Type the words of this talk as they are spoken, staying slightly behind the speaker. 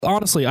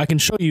Honestly, I can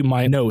show you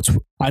my notes.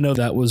 I know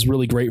that was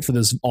really great for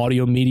this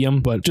audio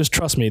medium, but just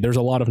trust me, there's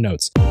a lot of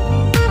notes.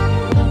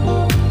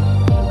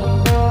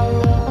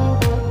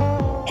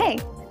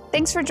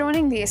 Thanks for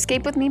joining the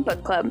Escape With Me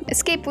book club.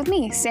 Escape with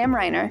me, Sam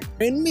Reiner.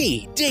 And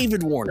me,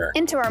 David Warner.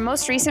 Into our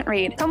most recent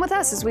read. Come with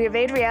us as we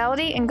evade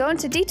reality and go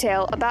into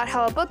detail about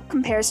how a book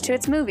compares to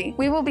its movie.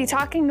 We will be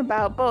talking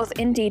about both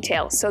in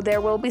detail, so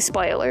there will be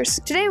spoilers.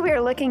 Today we are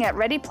looking at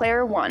Ready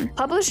Player One.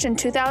 Published in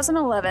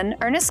 2011,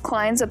 Ernest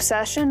Cline's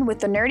obsession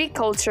with the nerdy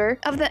culture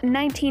of the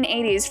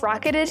 1980s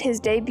rocketed his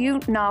debut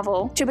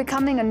novel to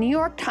becoming a New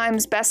York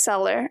Times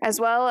bestseller,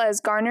 as well as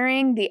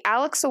garnering the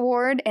Alex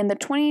Award and the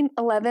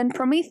 2011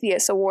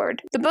 Prometheus Award.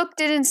 The book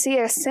didn't see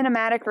a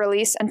cinematic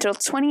release until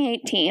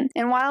 2018,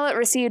 and while it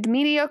received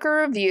mediocre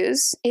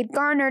reviews, it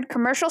garnered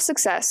commercial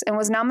success and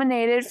was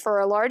nominated for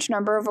a large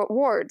number of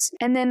awards,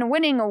 and then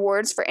winning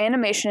awards for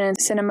animation and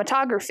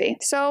cinematography.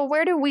 So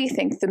where do we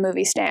think the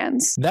movie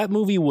stands? That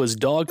movie was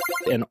dog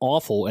and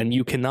awful, and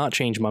you cannot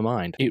change my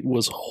mind. It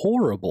was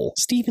horrible.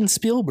 Steven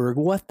Spielberg,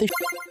 what the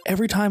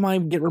Every time I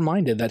get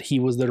reminded that he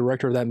was the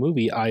director of that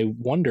movie, I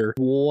wonder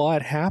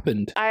what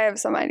happened. I have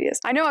some ideas.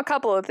 I know a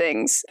couple of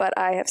things, but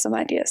I have some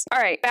ideas. All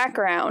right,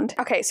 background.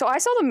 Okay, so I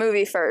saw the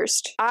movie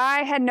first. I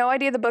had no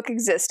idea the book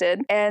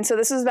existed, and so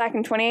this was back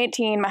in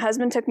 2018. My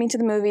husband took me to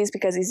the movies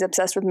because he's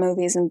obsessed with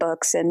movies and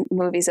books and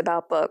movies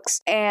about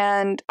books,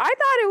 and I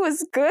thought it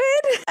was good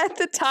at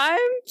the time.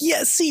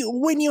 Yeah, see,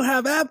 when you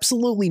have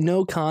absolutely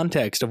no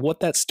context of what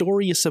that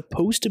story is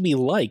supposed to be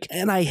like,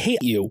 and I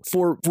hate you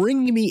for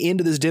bringing me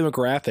into this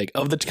demographic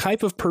of the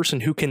type of person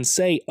who can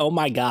say, oh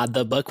my god,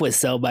 the book was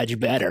so much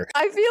better.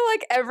 I feel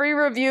like every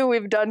review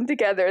we've done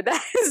together,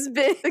 that has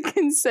been the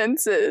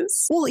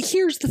consensus. Well,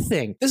 here's the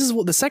thing. This is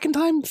what, the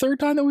third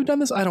time that we've done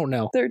this? I don't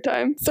know. Third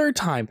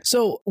time.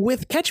 So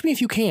with Catch Me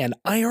If You Can,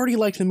 I already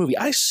liked the movie.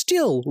 I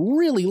still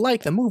really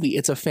like the movie.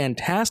 It's a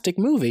fantastic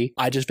movie.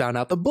 I just found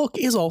out the book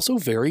is also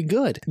very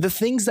good. The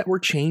things that were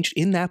changed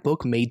in that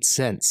book made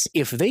sense.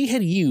 If they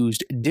had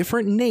used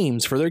different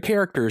names for their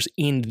characters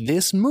in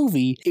this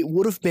movie, it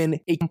would have been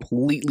a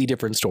completely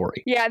different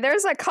story. Yeah,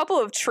 there's a couple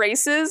of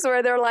traces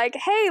where they're like,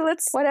 hey,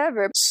 let's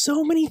whatever.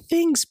 So many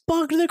things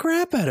bugged the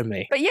crap out of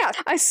me. But yeah,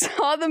 I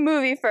saw the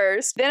movie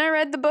first. Then I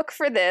read the book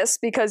for this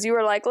because you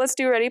were like, let's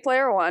do Ready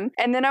Player One.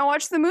 And then I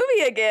watched the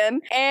movie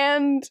again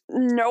and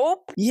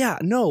nope. Yeah,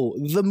 no,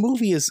 the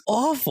movie is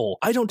awful.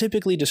 I don't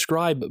typically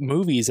describe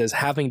movies as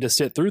having to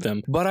sit through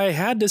them, but I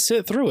had to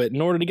sit through it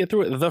in order to get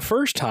through it the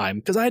first time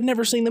because I had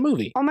never seen the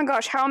movie. Oh my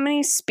gosh, how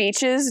many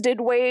speeches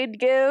did Wade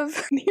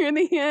give near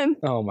the end?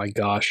 Oh my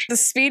gosh. The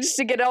speech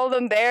to get all of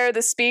them there,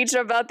 the speech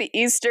about the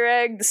Easter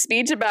egg, the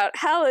speech about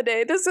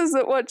Halliday, this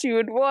isn't what you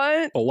would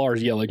want. Well,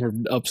 Lars yelling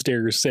from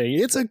upstairs saying,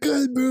 it's a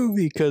good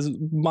movie, because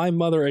my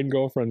mother and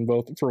girlfriend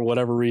both, for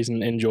whatever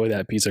reason, enjoy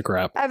that piece of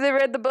crap. Have they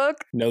read the book?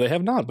 No, they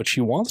have not, but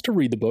she wants to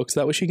read the book so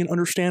that way she can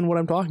understand what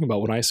I'm talking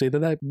about when I say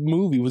that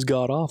movie was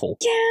god-awful.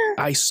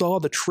 Yeah. I saw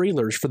the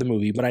trailers for the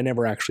movie, but I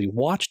never actually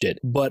watched it.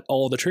 But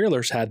all the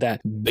trailers had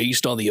that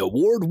based on the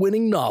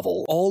award-winning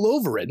novel all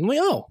over it. And we,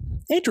 oh,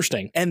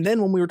 interesting. And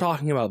then when we were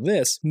talking about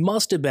this,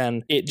 must have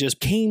been, it just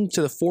came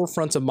to the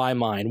forefronts of my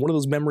mind. One of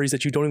those memories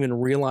that you don't even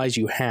realize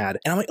you had.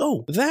 And I'm like,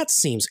 oh, that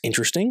seems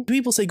interesting.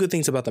 People say good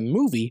things about the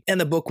movie, and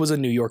the book was a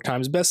New York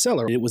Times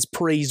bestseller. It was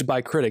praised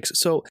by critics.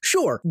 So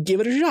sure,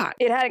 give it a shot.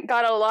 It had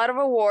got a lot of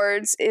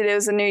awards. It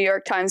is a New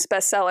York Times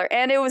bestseller,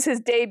 and it was his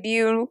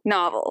debut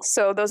novel.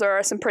 So those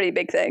are some pretty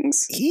big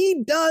things.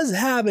 He does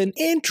have an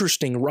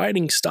interesting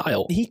writing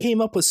style. He came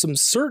up with some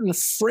certain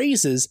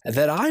phrases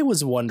that I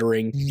was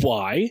wondering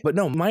why, but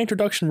no, my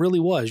introduction really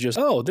was just,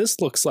 oh, this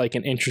looks like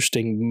an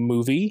interesting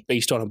movie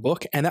based on a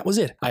book, and that was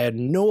it. I had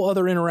no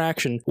other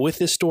interaction with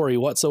this story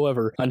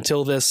whatsoever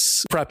until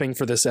this prepping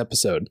for this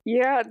episode.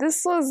 Yeah,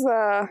 this was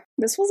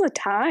a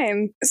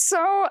time.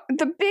 So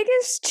the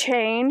biggest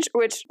change,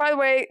 which by the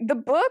way, the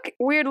book,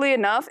 weirdly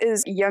enough,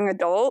 is young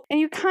adult, and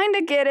you kind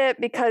of get it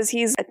because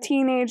he's a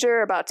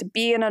teenager about to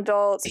be an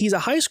adult. He's a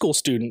high school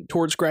student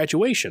towards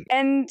graduation.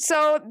 And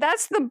so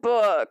that's the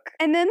book.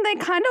 And then they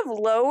kind of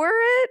lower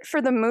it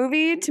for the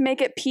movie to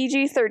make it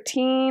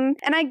PG-13.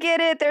 And I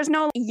get it. There's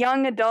no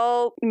young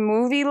adult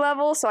movie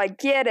level, so I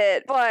get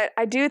it. But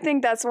I do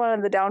think that's one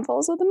of the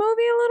downfalls of the movie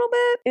a little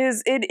bit,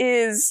 is it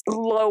is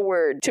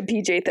lowered to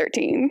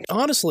PG-13.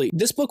 Honestly,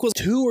 this book was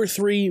 2 or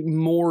 3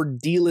 more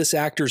D-list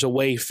actors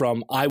away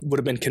from I would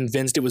have been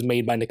convinced it was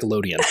made by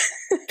Nickelodeon.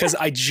 Because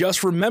I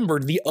just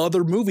remembered the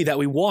other movie that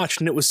we watched,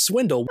 and it was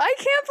Swindle. I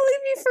can't believe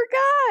you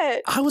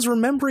forgot. I was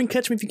remembering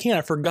Catch Me If You Can.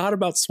 I forgot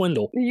about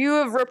Swindle. You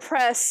have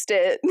repressed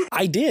it.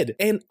 I did.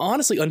 And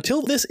honestly,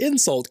 until this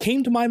insult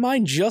came to my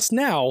mind just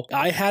now,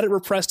 I had it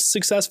repressed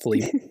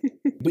successfully.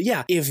 But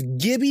yeah, if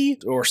Gibby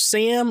or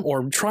Sam, or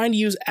I'm trying to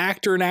use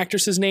actor and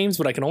actresses' names,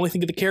 but I can only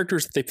think of the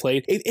characters that they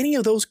played, if any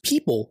of those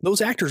people,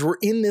 those actors were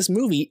in this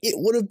movie, it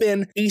would have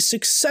been a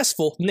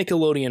successful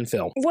Nickelodeon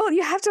film. Well,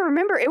 you have to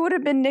remember, it would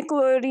have been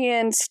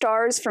Nickelodeon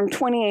stars from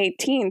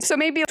 2018. So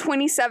maybe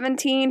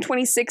 2017,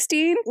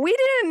 2016. We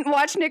didn't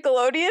watch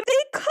Nickelodeon.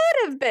 They could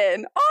have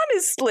been,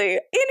 honestly. Any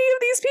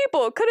of these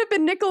people could have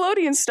been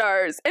Nickelodeon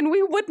stars, and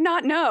we would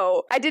not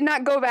know. I did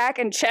not go back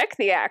and check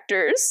the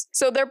actors,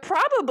 so they're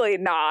probably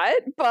not,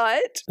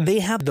 but... They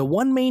have the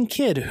one main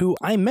kid who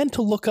I meant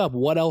to look up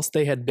what else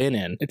they had been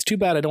in. It's too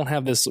bad I don't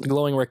have this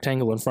glowing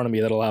rectangle in front of me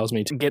that allows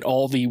me to get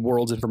all the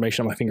world's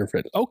information on my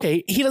fingerprint.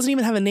 Okay, he doesn't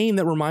even have a name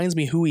that reminds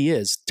me who he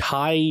is.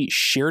 Ty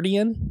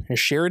Sheridan?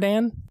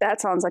 Sheridan?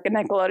 That sounds like a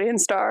Nickelodeon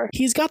star.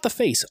 He's got the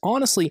face.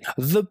 Honestly,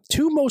 the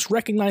two most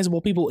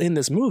recognizable people in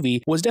this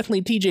movie was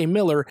definitely TJ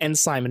Miller and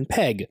Simon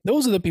Pegg.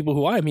 Those are the people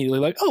who I immediately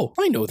like, oh,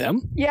 I know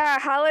them. Yeah,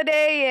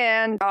 Holiday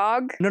and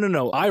Og.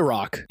 No,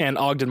 IROC and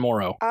Ogden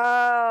Morrow.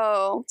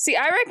 Oh. See,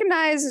 I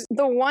recognize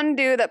the one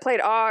dude that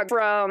played Og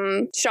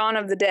from Shaun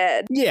of the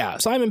Dead. Yeah,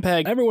 Simon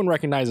Pegg, everyone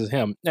recognizes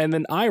him. And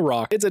then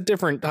IROC, it's a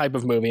different type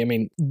of movie. I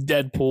mean,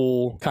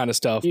 Deadpool kind of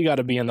stuff. You got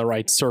to be in the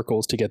right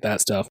circles to get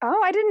that stuff.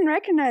 Oh, I didn't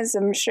recognize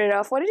him straight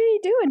off. What did he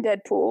do in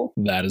Deadpool?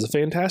 That is a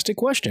fantastic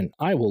question.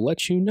 I will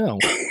let you know.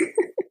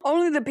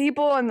 Only the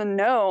people in the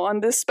know on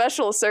this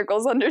special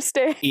circles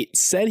understand. It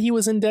said he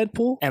was in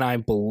Deadpool, and I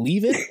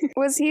believe it.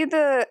 Was he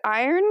the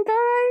Iron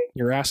guy?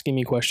 You're asking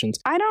me questions.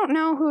 I don't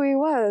know who he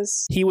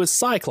was. He was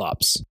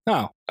Cyclops.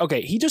 Oh,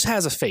 okay. He just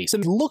has a face.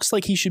 It looks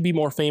like he should be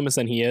more famous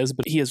than he is,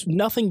 but he is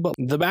nothing but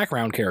the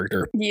background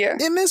character. Yeah.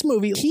 In this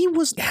movie, he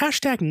was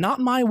hashtag not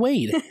my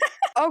Wade.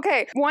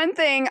 Okay, one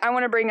thing I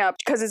want to bring up,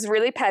 because it's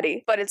really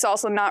petty, but it's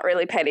also not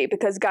really petty,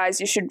 because guys,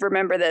 you should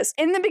remember this.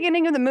 In the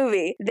beginning of the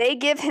movie, they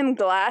give him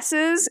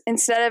glasses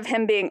instead of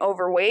him being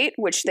overweight,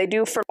 which they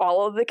do for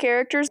all of the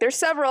characters. There's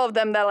several of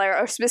them that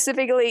are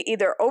specifically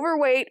either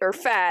overweight or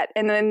fat,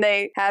 and then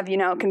they have,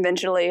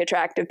 conventionally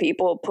attractive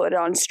people put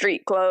on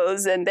street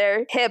clothes, and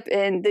they're hip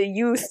in the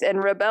youth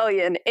and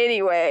rebellion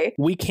anyway.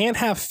 We can't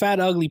have fat,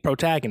 ugly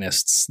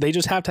protagonists. They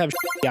just have to have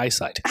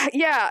eyesight.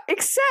 Yeah,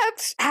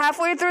 except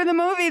halfway through the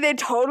movie, they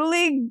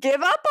totally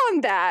give up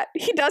on that.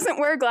 He doesn't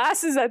wear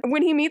glasses.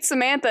 When he meets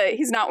Samantha,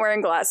 he's not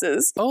wearing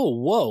glasses. Oh,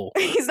 whoa.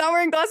 He's not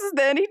wearing glasses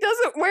then. He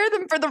doesn't wear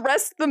them for the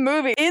rest of the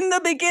movie. In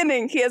the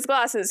beginning, he has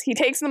glasses. He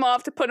takes them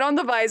off to put on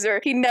the visor.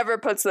 He never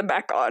puts them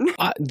back on.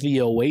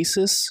 The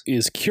Oasis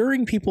is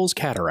curing people's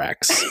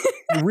cataracts.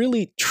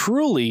 Really,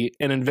 truly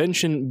an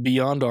invention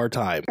beyond our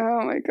time.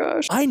 Oh my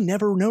gosh. I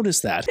never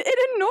noticed that.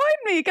 It annoyed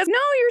me because no,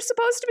 you're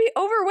supposed to be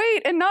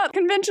overweight and not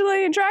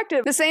conventionally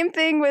attractive. The same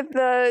thing with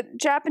the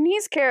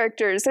Japanese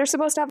characters. They're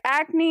supposed to have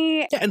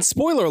acne. Yeah, and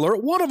spoiler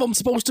alert, one of them's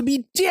supposed to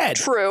be dead.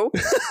 True.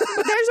 But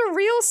there's a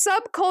real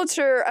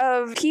subculture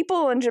of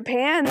people in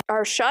Japan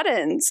are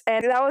shut-ins,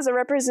 and that was a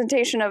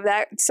representation of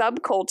that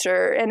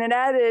subculture, and it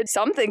added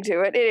something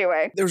to it.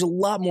 Anyway. There's a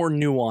lot more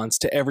nuance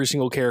to every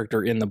single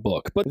character in the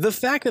book, but the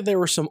fact that there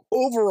were some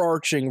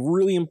overarching,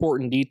 really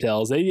important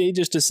details, they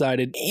just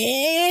decided,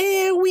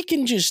 we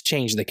can just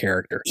change the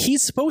character.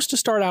 He's supposed to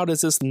start out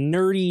as this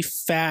nerdy,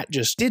 fat,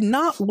 just did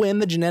not win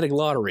the genetic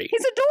lottery.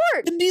 He's a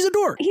dork. He's a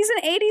dork. He's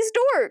an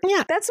 80s dork.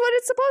 Yeah. That's what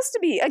it's supposed to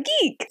be, a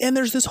geek. And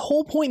there's this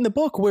whole point in the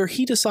book where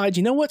he decides,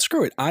 you know what,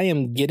 screw it. I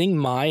am getting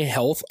my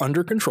health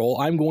under control.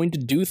 I'm going to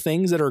do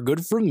things that are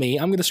good for me.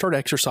 I'm going to start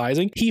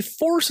exercising. He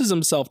forces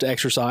himself to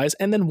exercise,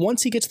 and then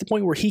once he gets to the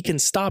point where he can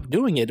stop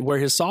doing it, where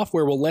his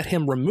software will let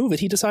him remove it,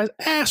 he decides,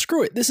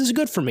 screw it. This is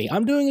good for me.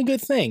 I'm doing a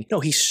good thing. No,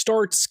 he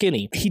starts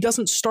skinny. He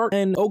doesn't start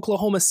in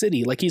Oklahoma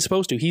City like he's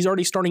supposed to. He's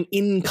already starting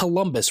in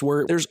Columbus,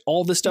 where there's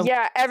all this stuff.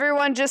 Yeah,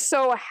 everyone just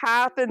so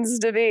happens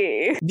to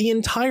be. The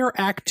entire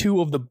Act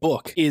 2 of the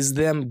book is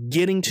them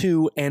getting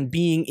to and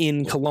being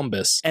in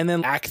Columbus. And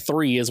then Act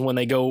 3 is when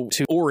they go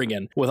to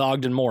Oregon with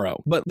Ogden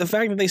Morrow. But the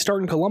fact that they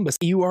start in Columbus,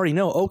 you already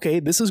know, okay,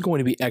 this is going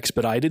to be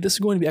expedited. This is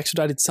going to be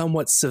expedited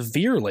somewhat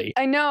severely.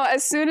 I know.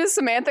 As soon as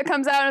Samantha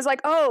comes out and is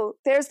like, oh,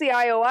 there's the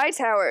IOI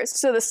towers,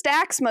 so the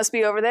stacks must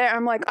be over there.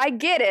 I'm like, I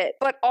get it.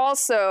 But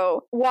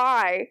also,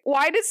 why?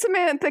 Why did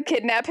Samantha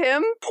kidnap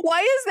him?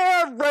 Why is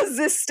there a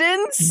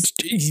resistance?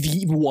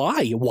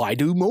 Why? Why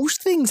do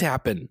most things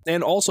happen?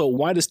 And also,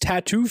 why does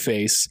Tattoo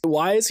Face,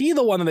 why is he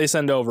the one that they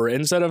send over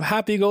instead of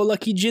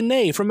happy-go-lucky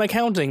Janae from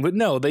accounting? But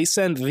no, they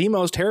send the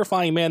most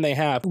terrifying man they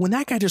have. When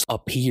that guy just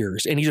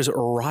appears and he just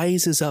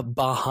rises up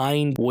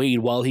behind Wade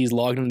while he's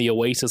logged in the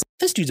Oasis,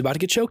 this dude's about to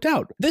get choked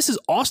out. This is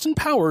Austin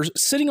Powers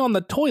sitting on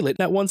the toilet.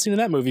 That one scene in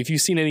that movie, if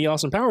you've seen any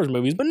Austin Powers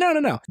movies, but no.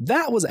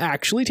 That was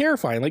actually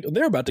terrifying. Like,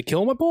 they're about to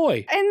kill my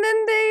boy. And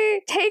then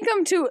they take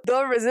him to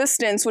the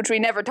Resistance, which we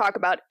never talk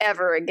about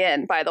ever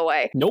again, by the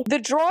way. Nope. The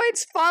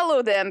droids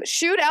follow them,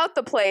 shoot out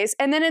the place,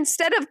 and then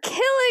instead of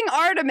killing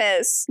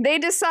Artemis, they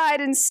decide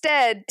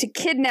instead to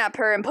kidnap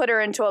her and put her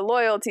into a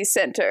loyalty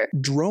center.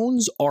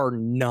 Drones are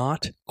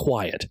not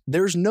quiet.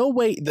 There's no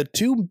way. The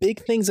two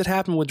big things that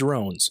happen with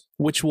drones.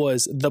 which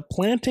was the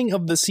planting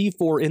of the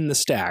C4 in the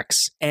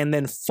stacks and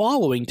then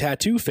following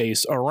Tattoo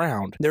Face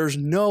around. There's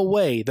no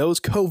way those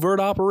covert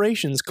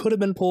operations could have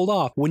been pulled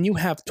off when you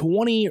have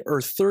 20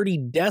 or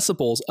 30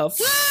 decibels of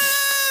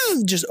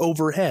just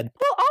overhead.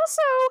 Well,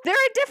 also, they're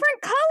a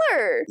different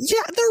color.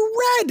 Yeah,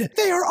 they're red.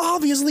 They are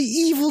obviously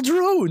evil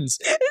drones.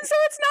 And so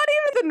it's not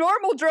even the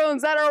normal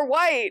drones that are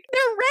white.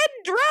 They're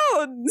red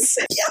drones.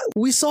 Yeah,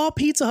 we saw a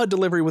Pizza Hut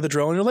delivery with a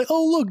drone. You're like,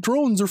 oh, look,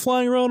 drones are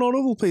flying around all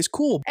over the place.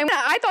 Cool. And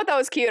I thought that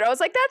was cute. I was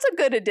like, that's a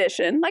good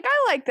addition. Like,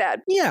 I like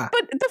that. Yeah.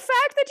 But the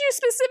fact that you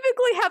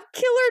specifically have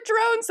killer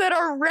drones that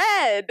are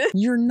red.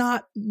 You're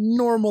not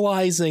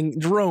normalizing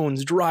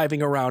drones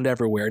driving around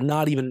everywhere.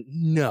 Not even,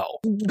 no.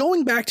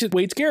 Going back to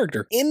Wade's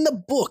character, in the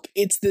book,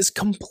 it's this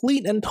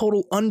complete and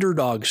total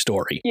underdog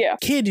story. Yeah.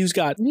 Kid who's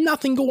got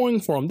nothing going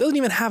for him, doesn't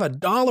even have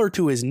 $1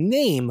 to his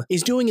name,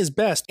 is doing his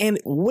best and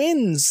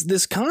wins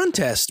this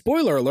contest.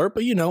 Spoiler alert,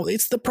 but you know,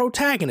 it's the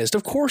protagonist.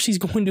 Of course he's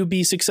going to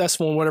be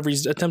successful in whatever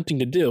he's attempting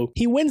to do.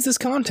 He wins this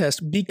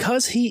contest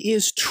because he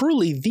is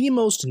truly the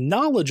most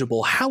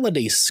knowledgeable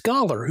Halliday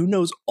scholar who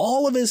knows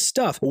all of his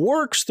stuff,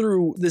 works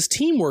through this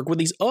teamwork with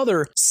these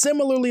other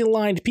similarly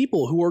aligned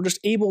people who are just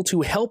able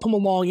to help him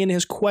along in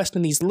his quest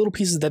in these little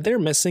pieces that they're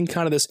missing,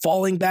 kind of this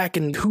falling back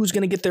and who's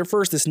going to get there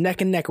first, this neck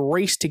and neck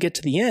race to get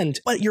to the end.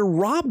 But you're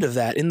robbed of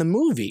that in the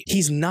movie.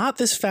 He's not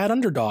this fat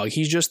underdog.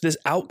 He's just this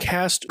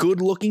outcast,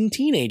 good-looking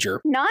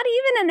teenager. Not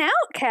even an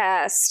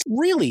outcast.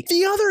 Really?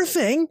 The other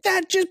thing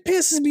that just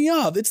pisses me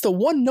off, it's the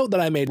one note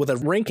that I made with a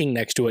ranking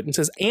next to it and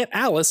says Aunt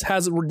Alice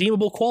has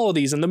redeemable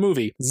qualities in the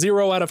movie.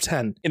 0 out of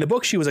 10. In the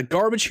book, she was a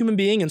garbage human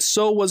being and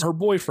so was her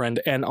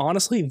boyfriend. And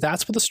honestly,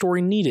 that's what the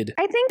story needed.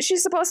 I think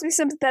she's supposed to be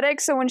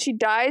sympathetic, so when she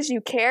dies,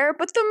 you care,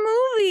 but the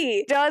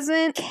movie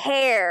doesn't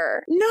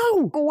care.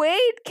 No!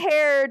 Wade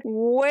cared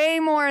way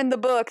more in the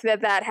book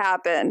that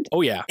happened.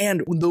 Oh yeah.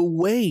 And the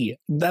way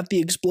that the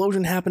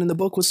explosion happened in the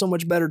book was so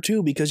much better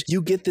too, because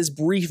you get this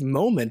brief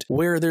moment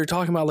where they're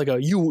talking about like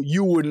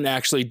you wouldn't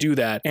actually do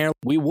that. And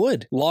we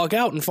would log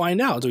out and find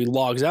out. So he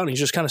logs out and he's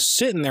just kind of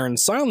sitting there in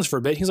silence for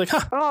a bit. He's like,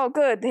 huh. Oh,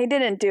 good. They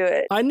didn't do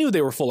it. I knew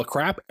they were full of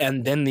crap.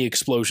 And then the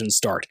explosions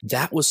start.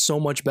 That was so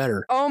much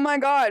better. Oh my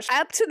gosh.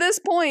 Up to this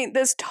point,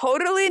 this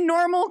totally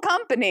normal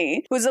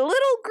company who's a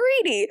little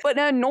greedy, but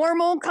a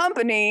normal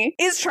company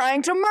is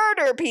trying to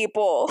murder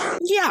people.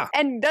 Yeah.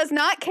 And does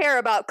not care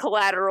about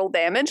collateral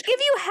damage. If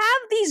you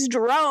have these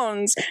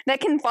drones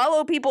that can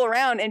follow people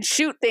around and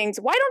shoot things,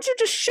 why don't you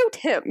just shoot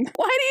him?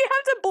 Why do you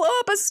have to blow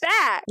up a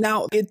stack?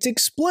 Now, it's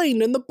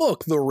explained in the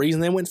book. The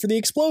reason they went for the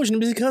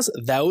explosion is because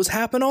those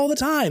happen all the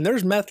time.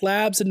 There's meth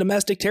labs and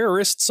domestic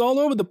terrorists all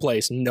over the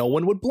place. No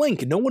one would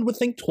blink. No one would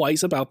think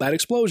twice about that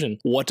explosion.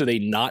 What do they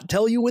not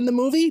tell you in the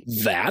movie?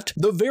 That,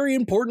 the very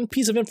important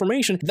piece of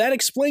information that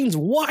explains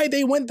why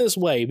they went this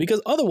way,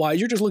 because otherwise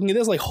you're just looking at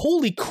this like,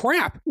 holy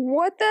crap.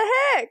 What the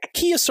heck?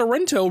 Kia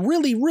Sorrento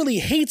really, really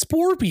hates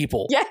poor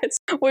people. Yes,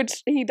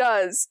 which he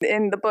does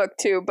in the book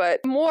too, but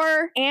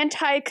more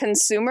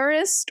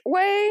anti-consumerist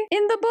way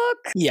in the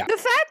book. Yeah. The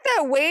fact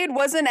that Wade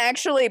wasn't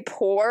actually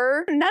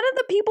poor, none of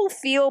the people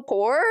feel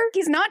poor.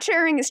 He's not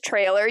sharing his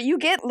trailer. You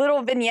get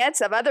little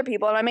vignettes of other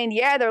people, and I mean,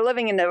 yeah, they're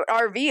living in the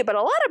RV, but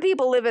a lot of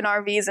people live in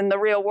RVs in the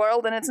real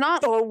world, and it's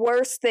not the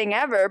worst thing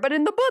ever, but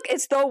in the book,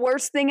 it's the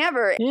worst thing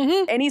ever.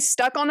 Mm-hmm. And he's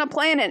stuck on a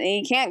planet, and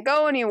he can't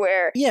go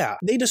anywhere. Yeah,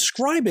 they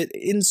describe it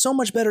in so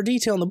much better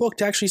detail in the book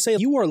to actually say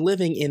you are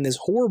living in this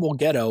horrible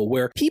ghetto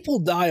where people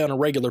die on a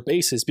regular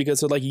basis because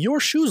they're like, your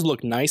shoes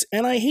look nice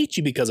and I hate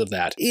you because of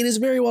that. It is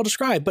very well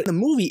described, but in the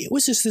movie, it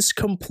was just this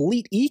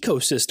complete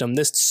ecosystem,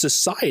 this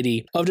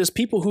society of just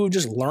people who have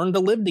just learned to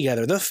live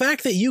together. The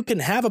fact that you can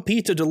have a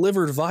pizza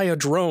delivered via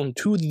drone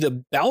to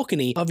the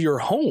balcony of your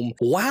home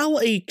while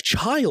a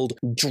child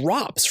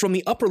drops from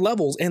the upper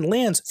levels and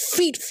lands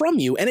feet from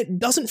you and it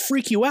doesn't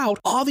freak you out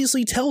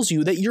obviously tells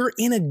you that you're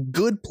in a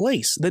good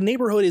place. The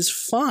neighborhood is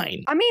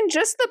fine. I mean,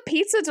 just the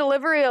pizza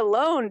delivery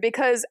alone,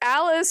 because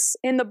Alice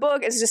in the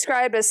book is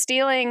described as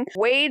stealing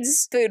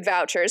Wade's food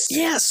vouchers.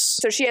 Yes.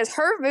 So she has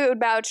her food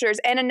vouchers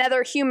and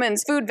another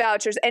human's food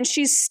vouchers, and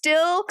she's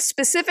still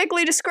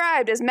specifically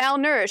described as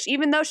malnourished,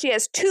 even though she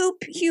has 2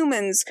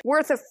 humans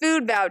worth of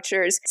food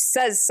vouchers,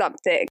 says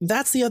something.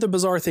 That's the other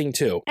bizarre thing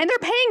too. And they're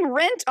paying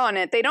rent on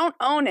it. They don't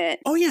own it.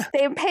 Oh yeah.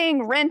 They're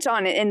paying rent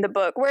on it in the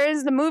book.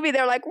 Whereas the movie,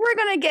 they're like, we're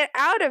gonna get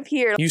out of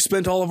here. You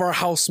spent all of our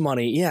house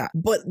money. Yeah.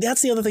 But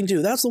that's the other thing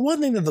too. That's the one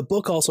thing that the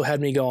book also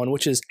had me going,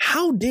 which is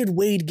how did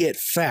Wade get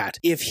fat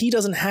if he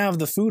doesn't have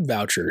the food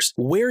vouchers?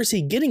 Where is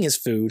he getting his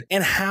food?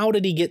 And how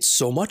did he get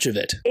so much of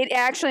it? It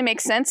actually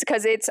makes sense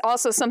because it's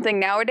also something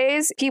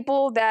nowadays.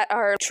 People that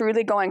are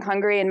truly going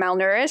hungry and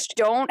malnourished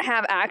don't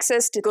have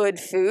access to good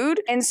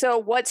food. And so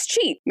what's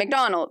cheap?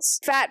 McDonald's.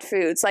 Fat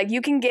foods. Like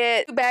you can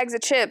get 2 bags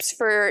of chips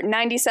for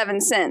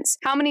 97 cents.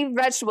 How many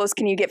vegetables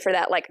can you get for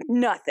that? Like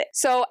nothing.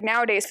 So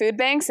nowadays food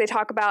banks they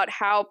talk about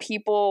how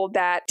people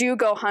that do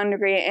go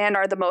hungry and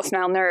are the most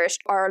malnourished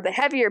are the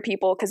heavier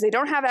people because they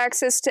don't have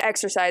access to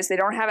exercise, they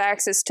don't have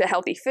access to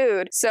healthy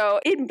food. So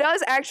it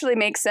does actually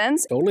make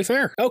sense. Totally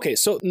fair. Okay,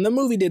 so the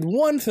movie did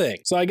one thing.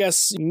 So I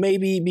guess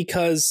maybe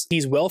because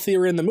he's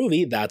wealthier in the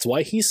movie, that's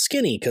why he's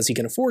skinny, because he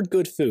can afford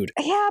good food.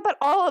 Yeah, but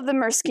all of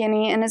them are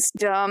skinny and it's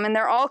dumb and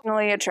they're all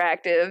really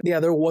attractive.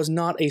 Yeah, there was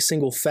not a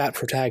single fat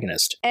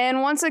protagonist.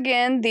 And once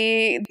again,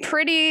 the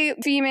pretty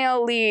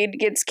female lead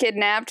gets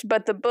kidnapped,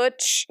 but the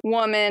butch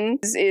woman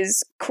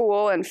is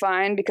cool and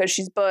fine because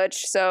she's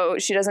butch, so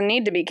she doesn't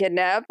need to be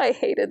kidnapped. I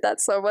hated that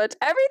so much.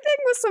 Everything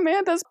with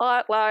Samantha's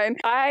plotline,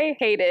 I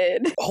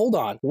hated. Hold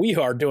on. We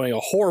are doing a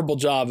horrible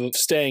job of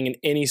staying in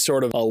any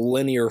sort of a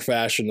linear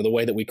fashion of the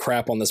way that we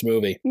crap on this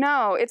movie.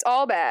 No, it's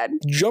all bad.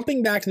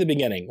 Jumping back to the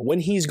beginning, when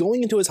he's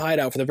going into his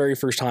hideout for the very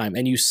first time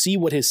and you see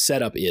what his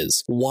setup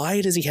is,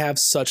 why does he have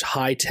such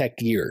high-tech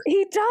gear?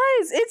 He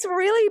does. It's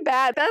really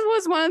bad. That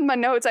was one of my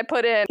notes I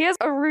put in. He has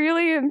a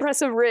really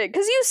impressive rig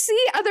because you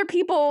see other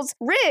people's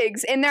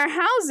rigs in their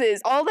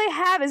houses. All they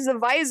have is a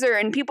visor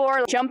and people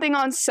are jumping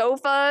on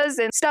sofas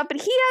and stuff,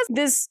 but he has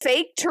this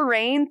fake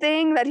terrain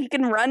thing that he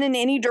can run in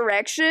any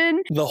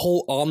direction. The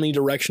whole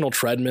omnidirectional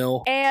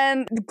treadmill.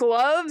 And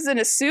gloves and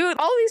a suit.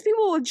 All these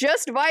people with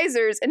just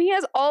visors, and he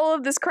has all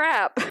of this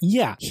crap.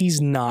 Yeah,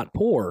 he's not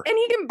poor. And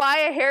he can buy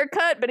a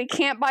haircut, but he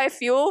can't buy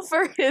fuel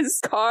for his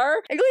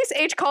car. At least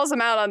H calls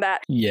him out on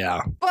that.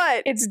 Yeah.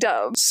 But it's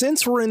dumb.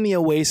 Since we're in the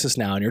Oasis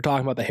now and you're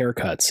talking about the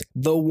haircuts,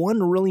 the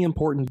one really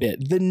important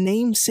bit, the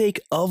namesake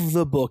of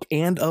the book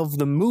and of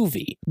the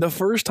movie, the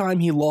first time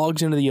he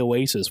logs into the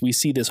Oasis, we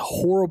see this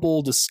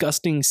horrible,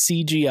 disgusting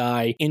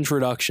CGI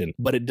introduction,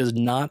 but it does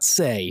not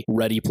say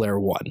Ready Player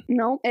One.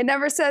 No, it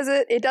never says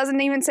it. It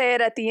doesn't even say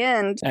it at the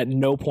end. At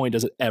no point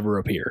does it ever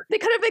appear. They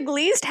could have at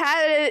least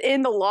had it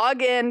in the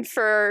login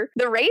for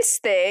the race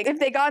thing. If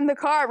they got in the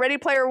car, Ready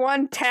Player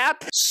One,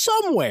 tap.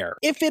 Somewhere.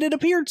 If it had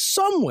appeared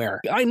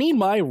somewhere. I need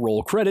my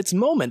roll credits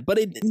moment, but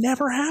it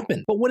never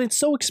happened. But when it's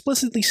so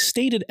explicitly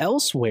stated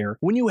elsewhere,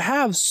 when you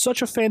have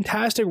such a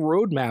fantastic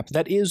roadmap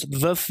that is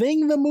the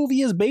thing the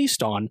movie is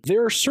based on,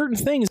 there are certain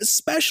things,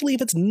 especially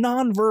if it's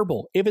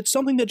nonverbal, if it's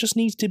something that just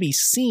needs to be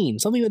seen,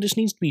 something that just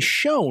needs to be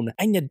shown,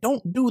 and you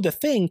don't do the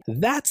thing,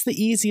 that's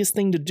the easiest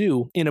thing to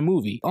do in a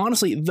movie.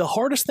 Honestly, the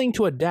hardest thing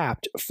to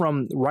adapt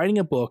from writing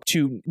a book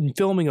to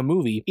filming a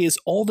movie is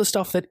all the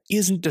stuff that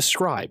isn't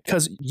described,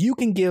 because you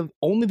can give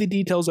only the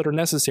details that are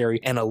necessary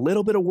and a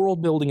little bit of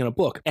world building in a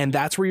book, and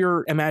that's where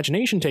your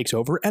imagination takes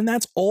over, and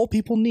that's all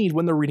people need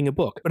when they're reading a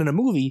book. But in a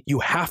movie, you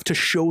have to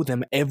show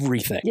them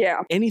everything.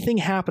 Yeah. Anything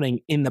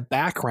happening in the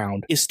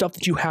background is stuff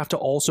that you have to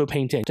also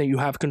paint in. You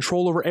have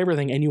control over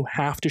everything, and you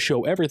have to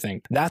show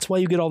everything. That's why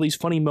you get all these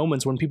funny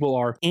moments when people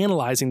are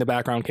analyzing the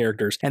background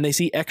characters, and they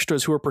see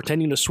extras who are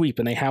pretending to sweep,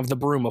 and they have the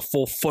broom a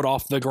full foot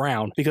off the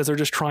ground, because they're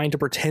just trying to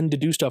pretend to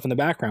do stuff in the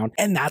background,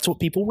 and that's what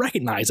people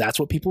recognize. That's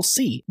what people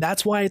see.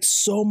 That's why it's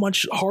so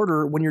much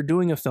harder when you're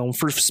doing a film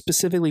for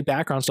specifically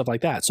background stuff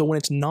like that. So when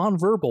it's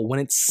nonverbal, when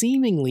it's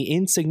seemingly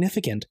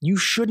insignificant, you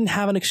shouldn't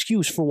have an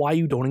excuse for why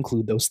you don't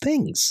include those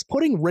things.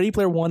 Putting Ready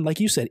Player One, like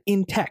you said,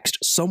 in text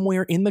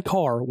somewhere in the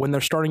car when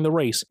they're starting the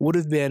race would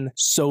have been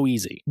so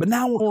easy. But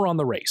now we're on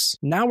the race.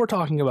 Now we're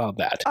talking about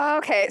that.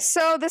 Okay,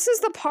 so this is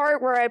the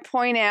part where I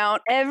point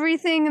out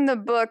everything in the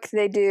book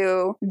they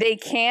do, they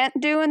can't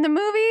do in the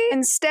movie.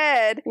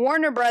 Instead,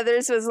 Warner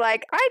Brothers was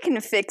like, I can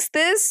fix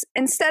this.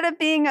 Instead of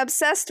being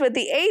obsessed with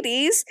the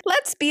 80s,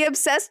 let's be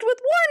obsessed with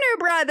Warner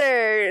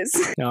Brothers.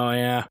 Oh,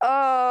 yeah.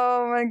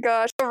 Oh my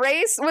gosh. The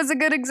race was a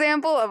good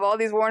example of all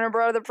these Warner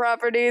Brother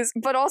properties,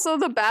 but also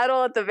the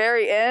battle at the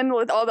very end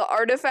with all the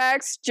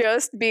artifacts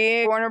just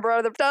being Warner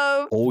Brother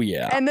stuff. Oh,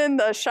 yeah. And then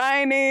The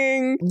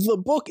Shining. The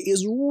book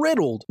is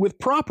riddled with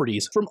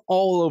properties from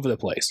all over the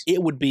place.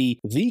 It would be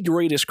the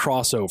greatest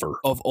crossover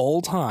of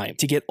all time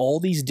to get all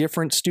these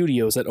different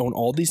studios that own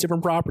all these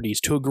different properties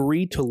to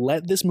agree to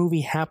let this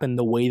movie happen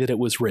the way that it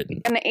was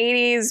written. An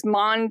 80s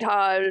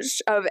montage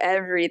of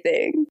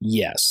everything.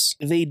 Yes.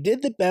 They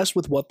did the best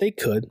with what they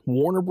could.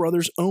 Warner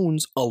Brothers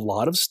owns a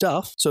lot of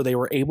stuff, so they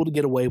were able to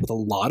get away with a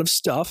lot of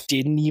stuff.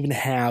 Didn't even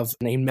have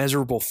a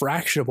measurable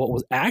fraction of what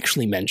was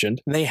actually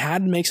mentioned. They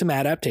had to make some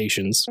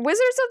adaptations.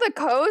 Wizards of the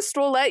Coast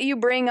will let you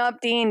bring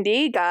up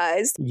D&D,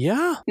 guys.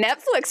 Yeah.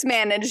 Netflix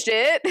managed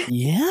it.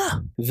 Yeah,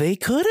 they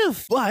could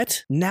have.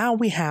 But now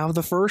we have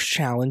the first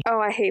challenge. Oh,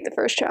 I hate the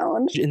first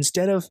challenge.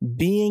 Instead of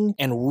being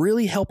and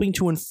really helping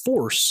to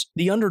enforce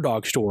the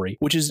underdog story,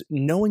 which is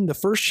knowing the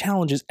first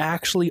challenge is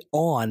actually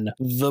on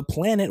the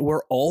planet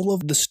where all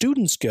of the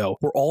students go,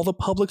 where all the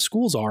public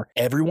schools are.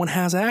 Everyone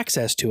has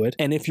access to it.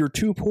 And if you're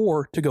too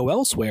poor to go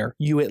elsewhere,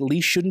 you at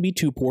least shouldn't be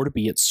too poor to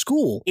be at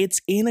school.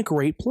 It's in a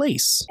great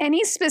place. And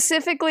he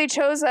specifically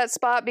chose that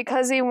spot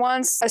because he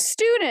wants a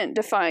student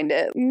to find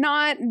it,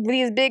 not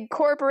these big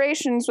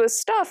corporations with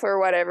stuff or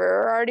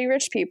whatever, or already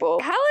rich people.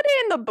 Halliday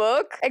in the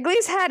book at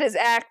least had his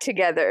act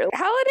together.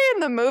 Halliday in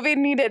the movie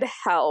needed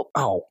help.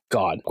 Oh,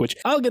 God. Which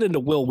I'll get into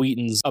Will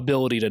Wheaton's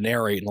ability to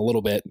narrate in a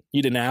little bit.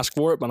 You didn't ask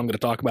for it, but I'm going to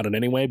talk about it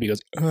anyway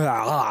because,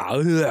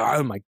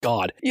 oh my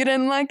God. You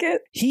didn't like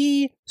it?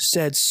 He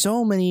said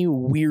so many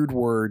weird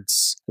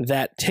words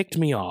that ticked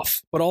me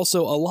off. But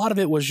also, a lot of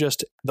it was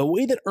just the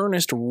way that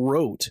Ernest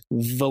wrote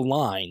the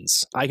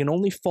lines. I can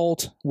only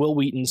fault Will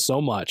Wheaton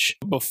so much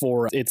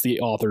before it's the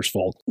author's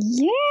fault.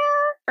 Yeah.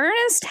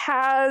 Ernest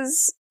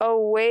has a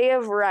way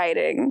of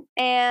writing.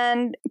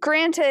 And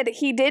granted,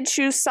 he did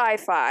choose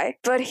sci-fi,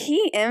 but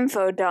he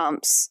info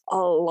dumps a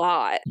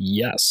lot.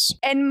 Yes.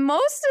 And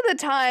most of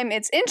the time,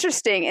 it's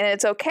interesting and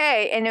it's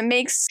okay. And it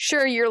makes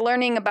sure you're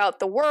learning about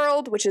the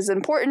world, which is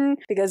important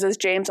because, as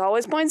James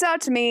always points out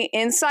to me,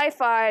 in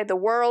sci-fi, the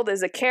world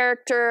is a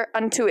character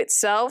unto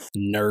itself.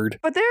 Nerd.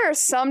 But there are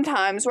some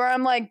times where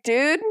I'm like,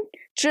 dude,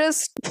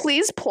 just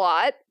please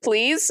plot.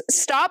 Please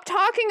stop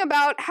talking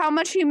about how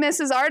much he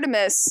misses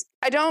Artemis.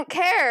 I don't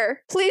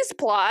care. Please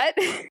plot.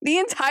 The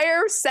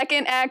entire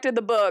second act of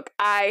the book,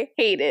 I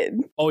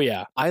hated. Oh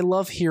yeah. I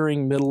love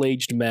hearing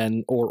middle-aged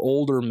men or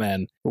older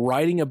men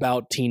writing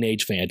about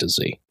teenage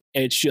fantasy.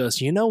 It's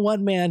just, you know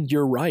what, man?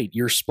 You're right.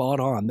 You're spot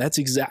on. That's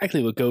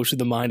exactly what goes through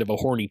the mind of a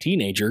horny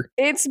teenager.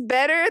 It's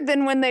better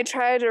than when they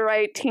try to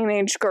write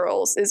teenage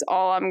girls, is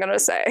all I'm going to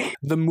say.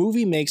 The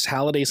movie makes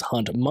Halliday's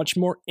Hunt much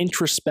more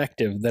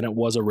introspective than it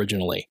was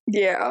originally.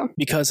 Yeah.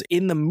 Because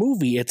in the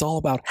movie, it's all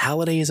about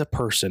Halliday as a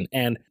person,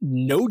 and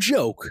no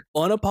joke,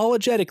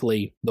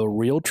 unapologetically, the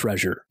real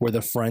treasure were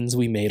the friends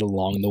we made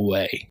along the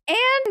way. And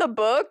the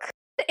book,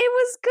 it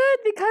was good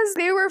because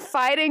they were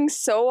fighting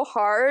so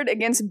hard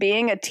against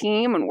being a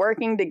team and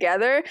working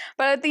together.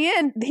 But at the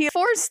end, he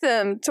forced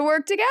them to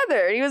work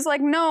together. He was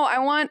like, no, I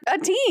want a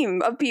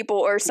team of people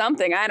or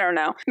something. I don't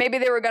know. Maybe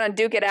they were going to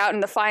duke it out in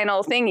the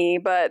final thingy,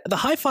 but... The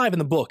high five in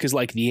the book is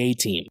like the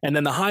A-team. And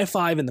then the high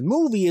five in the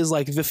movie is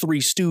like the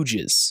Three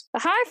Stooges.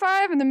 The high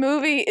five in the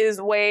movie is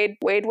Wade.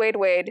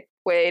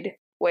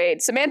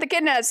 Samantha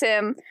kidnaps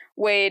him.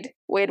 Wade.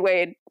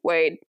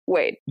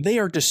 They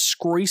are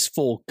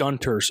disgraceful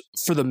Gunters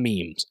for the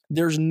memes.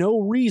 There's no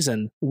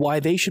reason why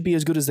they should be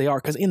as good as they are,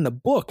 because in the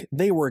book,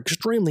 they were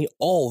extremely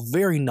all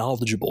very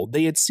knowledgeable.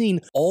 They had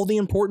seen all the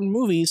important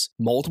movies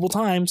multiple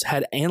times,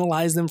 had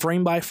analyzed them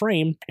frame by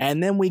frame,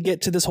 and then we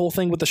get to this whole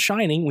thing with The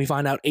Shining. We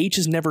find out H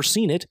has never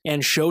seen it,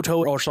 and Sho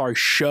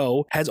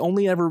has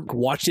only ever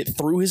watched it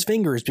through his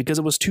fingers because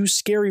it was too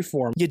scary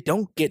for him. You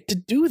don't get to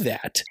do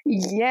that.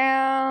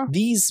 Yeah.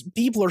 These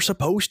people are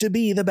supposed to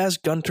be the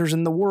best Gunters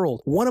in the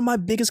world. One of my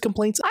biggest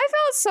complaints... I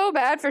felt so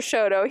bad for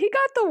Shoto. He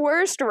got the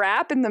worst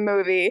rap in the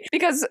movie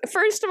because,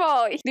 first of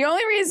all, the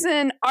only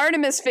reason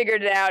Artemis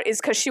figured it out is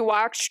because she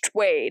watched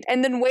Wade.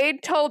 And then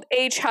Wade told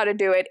H how to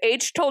do it.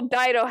 H told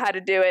Dido how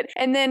to do it.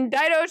 And then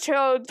Dido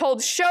told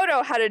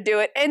Shoto how to do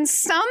it. And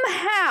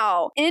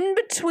somehow, in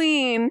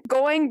between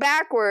going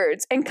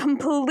backwards and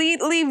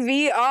completely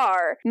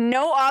VR,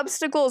 no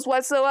obstacles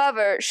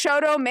whatsoever,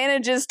 Shoto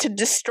manages to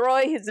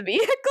destroy his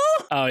vehicle.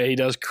 Oh, yeah, he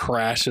does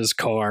crash his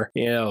car.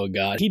 Yeah, oh,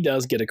 God. He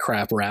does get a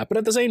crap rap, but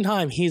at the same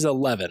time, he's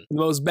 11. The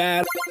most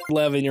bad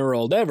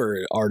 11-year-old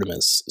ever,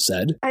 Artemis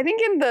said. I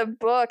think in the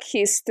book,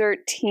 he's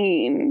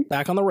 13.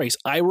 Back on the race,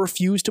 I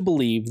refuse to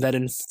believe that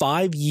in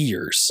 5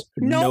 years,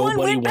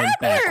 nobody went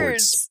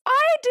backwards. I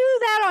do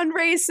that on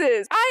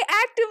races. I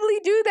actively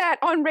do that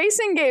on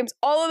racing games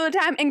all of the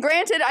time. And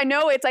granted, I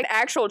know it's like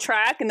actual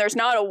track and there's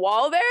not a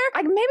wall there.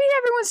 Like maybe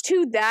everyone's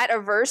too that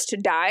averse to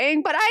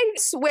dying, but I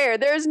swear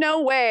there's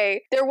no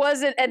way there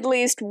wasn't at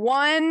least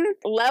one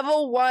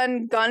level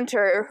 1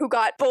 Gunter who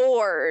got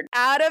bored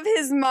out of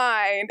his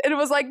mind and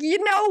was like,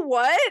 you know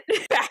what?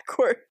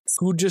 Backwards.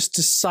 Who just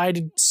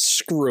decided,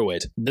 screw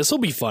it. This'll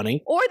be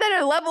funny. Or that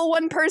a level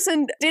 1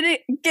 person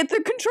didn't get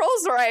the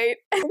controls right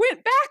and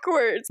went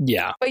backwards.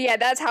 Yeah. But yeah,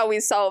 that's how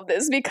we solved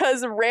this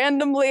because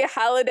randomly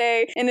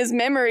Halliday in his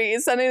memory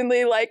is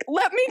suddenly like,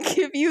 let me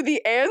give you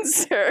the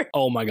answer.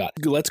 Oh my God.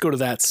 Let's go to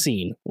that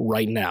scene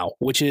right now,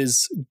 which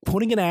is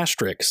putting an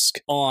asterisk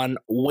on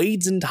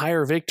Wade's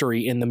entire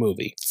victory in the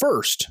movie.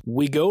 First,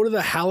 we go to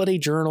the Halliday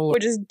Journal.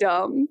 Which is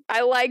dumb.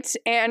 I liked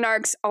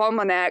Anarch's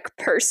Almanac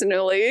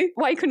personally.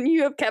 Why couldn't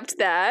you have kept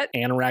that?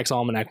 Anarch's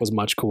Almanac was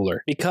much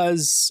cooler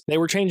because they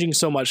were changing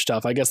so much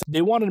stuff. I guess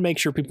they wanted to make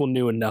sure people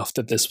knew enough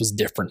that this was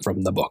different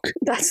from the book.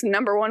 That's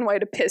number one way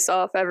to piss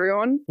off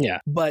everyone. Yeah,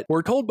 but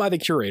we're told by the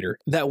curator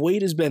that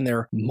Wade has been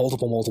there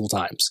multiple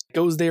times.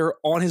 Goes there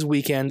on his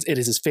weekends. It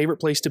is his favorite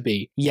place to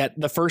be. Yet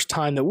the first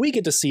time that we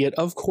get to see it,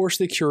 of course,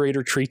 the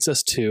curator treats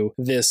us to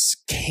this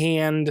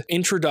canned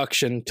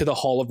introduction to the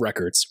Hall of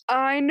Records.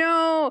 I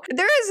know.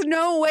 There is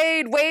no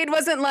Wade. Wade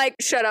wasn't like,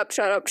 shut up.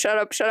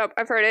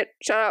 I've heard it.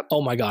 Shut up.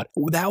 Oh my God.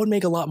 That would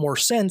make a lot more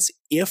sense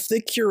if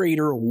the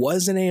curator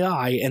was an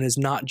AI and is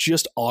not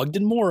just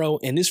Ogden Morrow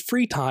in his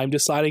free time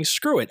deciding,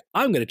 screw it,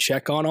 I'm going to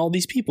check on all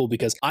these people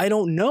because I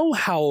don't know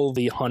how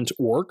the hunt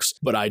works,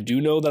 but I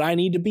do know that I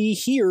need to be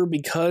here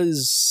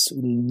because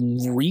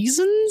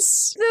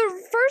reasons?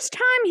 The first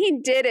time he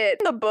did it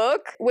in the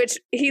book, which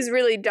he's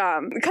really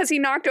dumb because he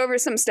knocked over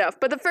some stuff,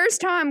 but the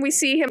first time we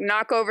see him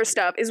knock over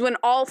stuff is when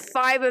all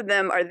 5 of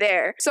them are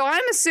there. So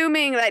I'm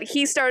assuming that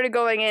he started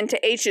going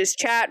into H's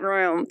chat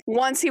room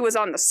once he was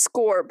on the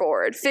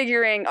scoreboard,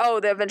 figuring, oh,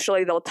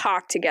 eventually they'll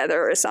talk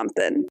together or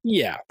something.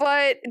 Yeah.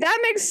 But that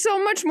makes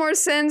so much more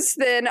sense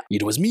than,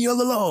 it was me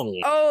all along.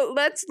 oh,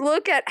 let's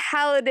look at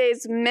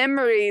Halliday's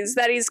memories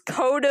that he's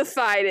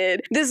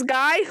codified. This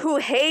guy who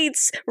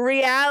hates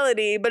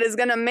reality but is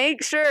gonna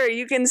make sure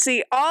you can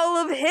see all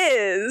of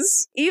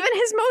his, even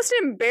his most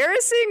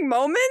embarrassing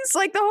moments,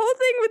 like the whole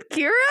thing with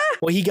Kira.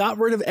 Well, he got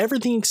rid of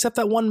everything except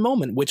that one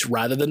moment, which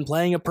rather than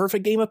playing a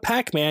perfect game of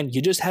Pac-Man,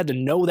 you just had to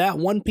know that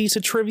one piece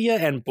of trivia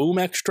and boom,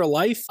 extra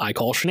life. I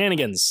call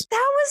shenanigans.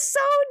 That was so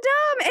dumb.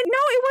 And no,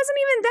 it wasn't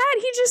even that.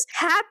 He just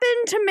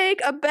happened to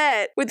make a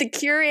bet with the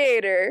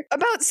curator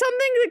about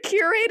something the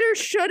curator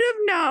should have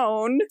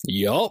known.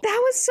 Yup.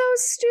 That was so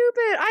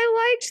stupid.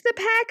 I liked the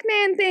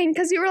Pac-Man thing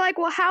because you were like,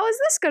 well, how is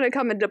this going to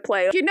come into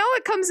play? You know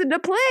it comes into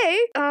play.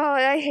 Oh,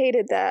 I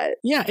hated that.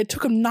 Yeah, it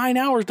took him 9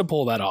 hours to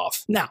pull that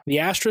off. Now, the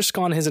asterisk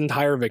on his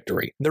entire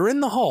victory. They're in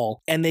the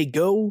hall, and they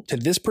go to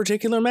this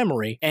particular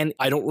memory, and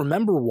I don't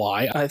remember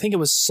why. I think it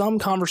was some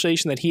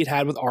conversation that he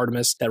had with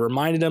Artemis that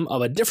reminded him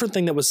of a different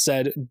thing that was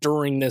said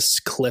during this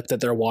clip that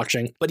they're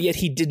watching, but yet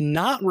he did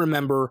not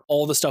remember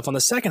all the stuff on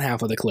the second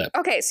half of the clip.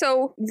 Okay,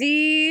 so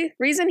the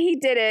reason he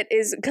did it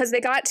is because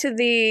they got to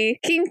the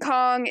King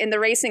Kong in the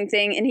racing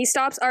thing, and he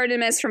stops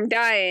Artemis from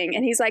dying,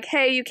 and he's like,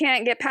 hey, you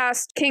can't get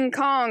past King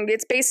Kong.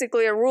 It's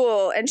basically a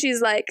rule. And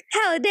she's like,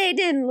 Halliday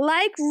didn't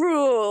like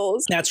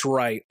rules. That's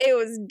right. It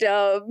was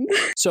dumb.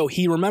 So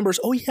he remembers,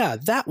 oh yeah,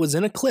 that was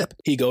in a clip.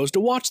 He goes to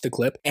watch the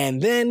clip,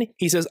 and then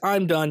he says,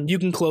 I'm done, you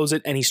can close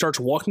it, and he starts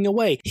walking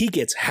away. He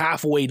gets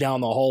halfway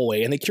down the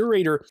hallway, and the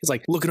curator is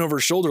like looking over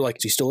his shoulder like,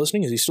 is he still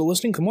listening? Is he still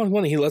listening? Come on, come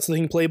on. He lets the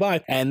thing play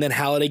by, and then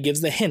Halliday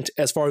gives the hint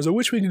as far as, I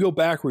wish we could go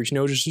backwards,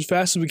 just as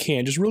fast as we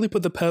can. Just really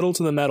put the pedal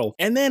to the metal.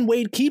 And then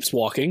Wade keeps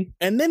walking,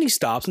 and then he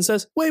stops and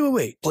says,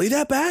 wait, play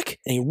that back?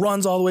 And he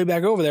runs all the way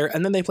back over there,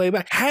 and then they play it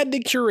back. Had the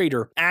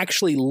curator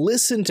actually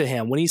listened to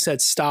him when he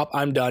said, stop,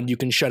 I'm done, you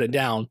can shut it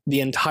down,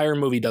 the entire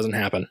movie doesn't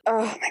happen.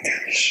 Oh my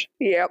gosh.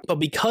 Yep. But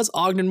because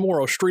Ogden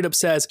Morrow straight up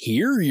says,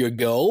 here you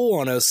go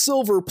on a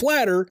silver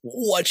platter,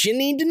 what you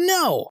need to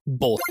know.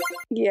 Both.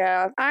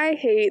 Yeah, I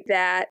hate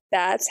that.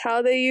 That's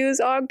how they use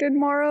Ogden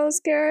Morrow's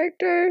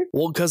character.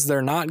 Well, because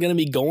they're not going to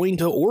be going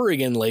to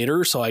Oregon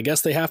later, so I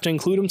guess they have to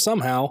include him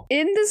somehow.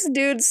 In this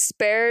dude's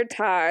spare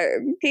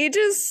time, he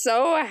just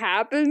so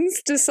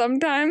happens to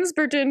sometimes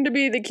pretend to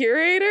be the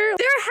curator.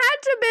 There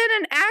had to have been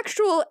an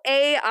actual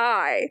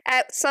AI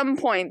at some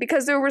point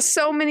because there were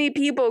so many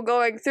people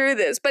going through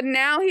this, but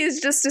now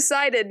he's just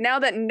decided, now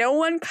that no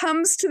one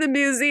comes to the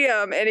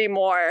museum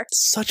anymore.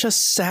 Such a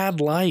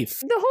sad life.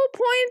 The whole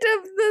point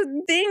of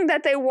the thing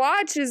that they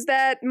watch is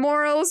that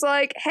Morrow's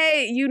like,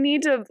 hey, you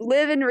need to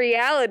live in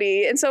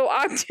reality. And so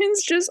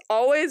Ogden's just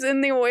always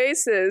in the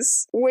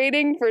Oasis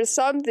waiting for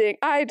something.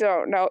 I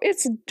don't know.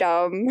 It's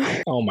dumb.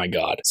 Oh my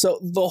God. So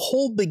the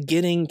whole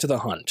beginning to the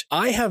hunt,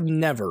 I have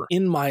never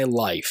in my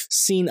life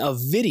seen a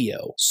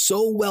video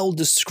so well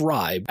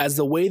described as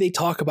the way they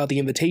talk about the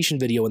invitation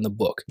video in the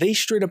book. They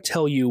straight up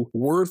tell you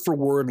word for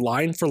word,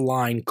 line for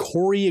line,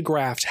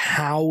 choreographed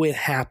how it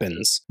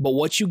happens. But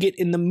what you get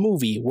in the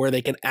movie where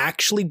they can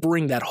actually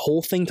bring that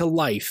whole thing to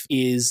life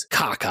is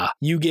caca.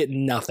 You get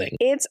nothing.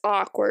 It's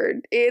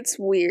awkward. It's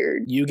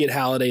weird. You get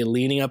Halliday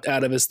leaning up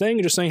out of his thing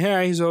and just saying,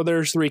 hey, so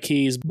there's 3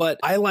 keys. But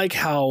I like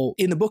how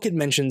in the book it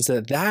mentions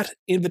that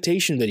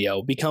invitation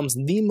video becomes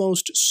the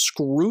most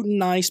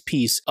scrutinized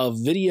piece of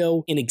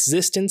video in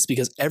existence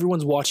because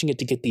everyone's watching it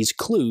to get these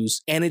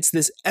clues. And it's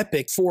this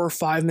epic 4 or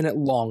 5 minute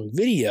long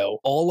video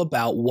all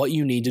about what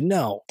you need to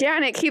know. Yeah,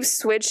 and it keeps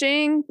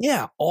switching.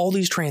 Yeah, all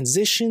these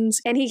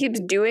transitions. And he keeps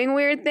doing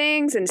weird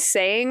things and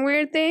saying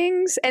weird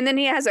things. And then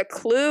he has a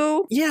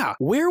clue. Yeah,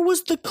 where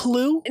was the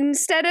clue?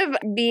 Instead of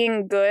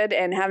being good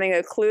and having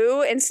a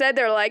clue, instead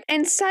they're like,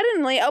 and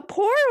suddenly a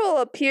portal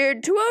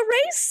appeared to a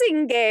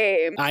racing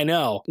game. I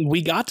know.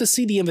 We got to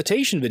see the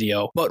invitation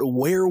video, but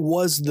where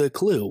was the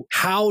clue?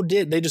 How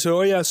did they just say,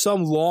 oh yeah,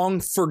 some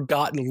long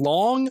forgotten,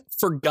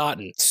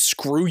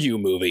 screw you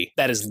movie.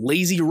 That is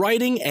lazy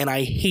writing and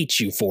I hate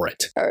you for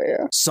it. Oh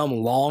yeah. Some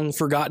long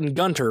forgotten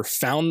Gunter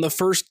found the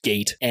first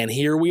gate and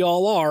here we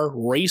all are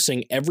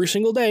racing every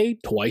single day,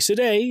 twice a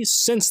day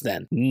since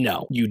then.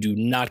 No, you do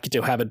not get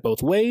to have it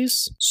both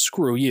ways.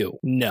 Screw you.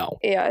 No.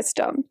 Yeah, it's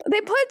dumb.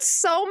 They put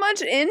so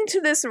much into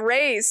this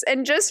race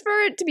and just for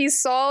it to be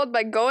solved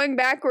by going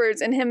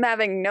backwards and him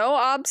having no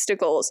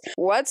obstacles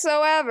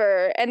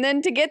whatsoever and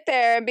then to get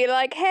there and be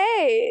like,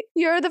 hey,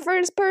 you're the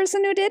first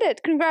person who did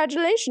it.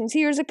 Congratulations.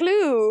 Here's a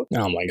clue.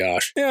 Oh my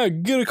gosh. Yeah,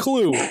 get a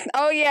clue.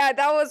 Oh yeah,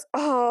 that was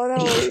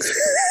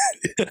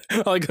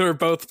Like they were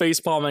both face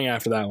palming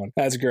after that one.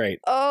 That's great.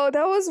 Oh,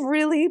 that was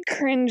really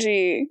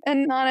cringy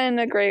and not in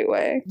a great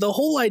way. The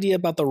whole idea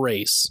about the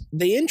race,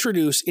 they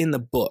introduce in the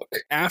book,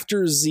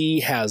 after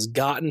Z has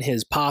gotten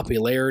his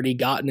popularity,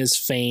 gotten his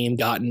fame,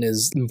 gotten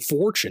his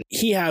fortune,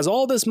 he has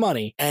all this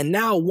money, and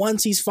now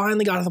once he's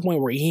finally got to the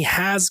point where he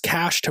has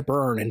cash to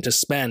burn and to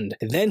spend,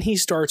 then he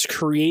starts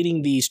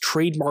creating these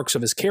trademarks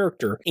of his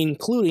character,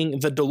 including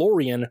the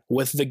DeLorean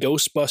with the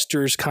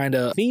Ghostbusters kind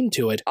of theme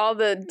to it. All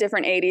the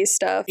different 80s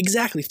stuff.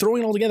 Exactly,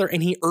 throwing it all together,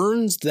 and he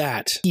earns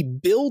that. He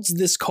builds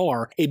this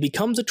car, it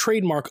becomes a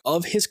trademark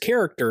of his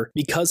character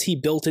because he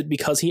built it,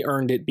 because he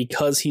earned it,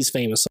 because he's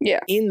famous. Yeah.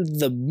 In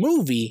the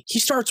movie, he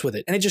starts with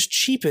it, and it just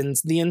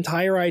cheapens the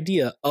entire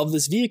idea of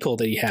this vehicle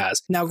that he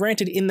has. Now,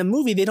 granted, in the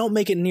movie, they don't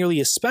make it nearly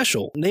as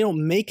special. They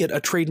don't make it a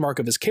trademark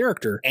of his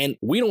character, and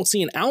we don't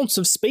see an ounce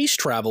of space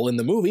travel in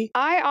the movie.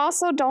 I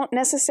also don't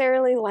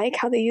necessarily like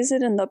how they use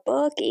it in the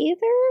book either,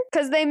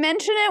 because they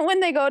mention it when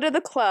they go to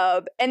the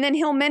club, and then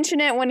he'll mention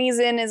it when he's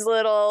in his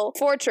little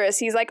fortress.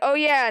 He's like, oh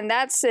yeah, and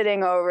that's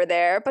sitting over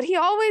there, but he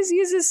always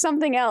uses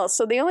something else,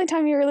 so the only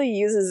time he really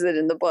uses it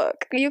in the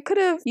book. You could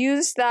have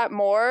used that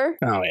more.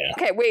 Oh yeah.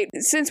 Okay, wait,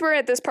 since we're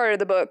at this part of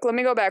the book, let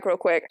me go back real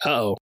quick.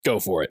 Uh-oh, go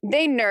for it.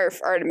 They nerf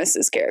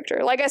Artemis's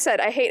character. Like I said,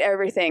 I hate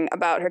everything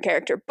about her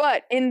character,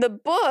 but in the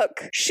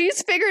book,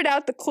 she's figured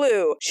out the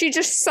clue. She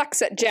just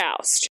sucks at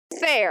Joust.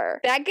 Fair.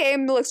 That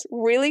game looks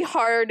really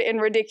hard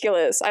and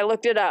ridiculous. I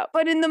looked it up.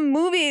 But in the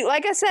movie,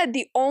 like I said,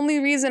 the only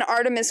reason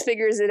Artemis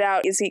figures it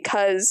out is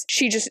because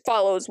she just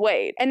follows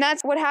Wade. And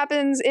that's what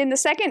happens in the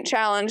second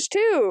challenge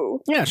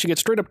too. Yeah, she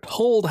gets straight up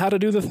told how to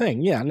do the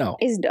thing. Yeah, no.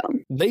 Is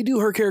dumb. They do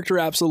her character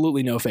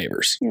absolutely no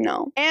favors.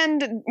 No.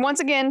 And once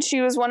again,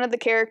 she was one of the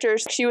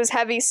characters. She was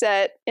heavy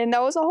set, and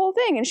that was the whole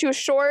thing. And she was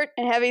short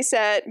and heavy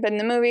set, but in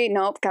the movie,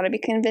 nope, gotta be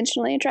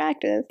conventionally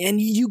attractive.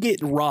 And you get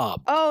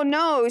robbed. Oh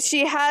no,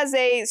 she has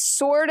a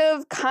sort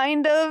of,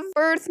 kind of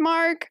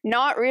birthmark.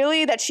 Not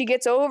really, that she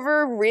gets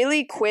over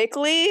really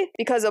quickly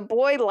because a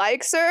boy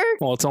likes her.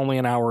 Well, it's only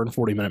an hour and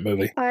 40-minute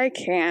movie. I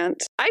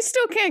can't. I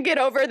still can't get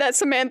over that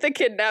Samantha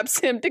kidnaps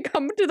him to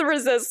come to the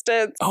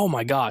Resistance. Oh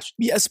my gosh.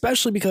 Yeah,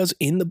 especially because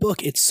in the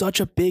book, it's such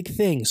a big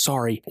thing.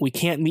 Sorry, we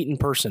can't meet in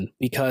person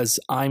because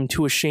I'm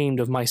too ashamed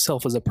of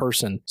myself as a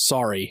person.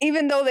 Sorry.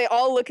 Even though they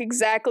all look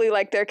exactly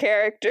like their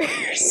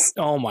characters.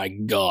 Oh my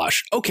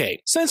gosh.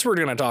 Okay, since we're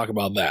going to talk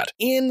about that,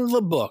 in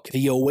the book,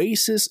 the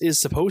Oasis is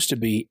supposed to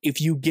be, if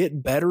you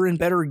get better and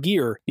better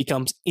gear,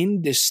 becomes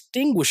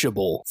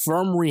indistinguishable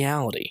from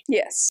reality.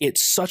 Yes.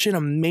 It's such an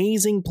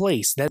amazing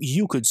place that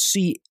you could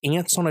see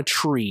ants on a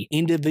tree,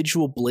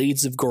 individual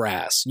blades of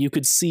grass. You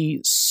could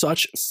see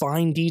such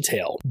fine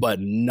detail, but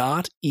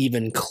not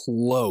even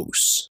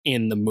close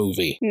in the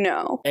movie.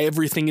 No.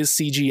 Everything is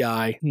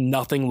CGI.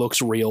 Nothing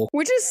looks real.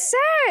 Which is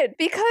sad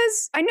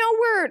because I know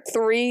we're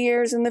 3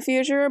 years in the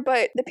future,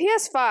 but the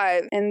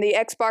PS5 and the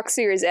Xbox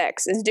Series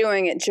X is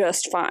doing it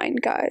just fine,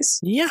 guys.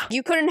 Yeah.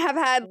 You couldn't have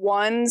had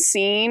one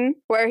scene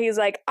where he's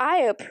like, I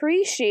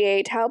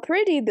appreciate how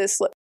pretty this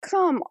looks.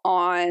 Come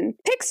on.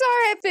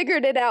 Pixar had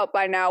figured it out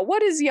by now.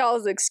 What is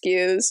y'all's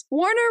excuse?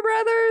 Warner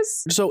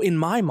Brothers? So in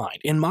my mind,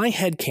 in my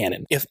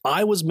headcanon, if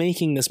I was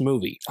making this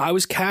movie, I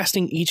was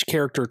casting each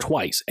character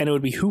twice, and it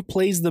would be who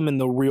plays them in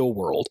the real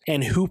world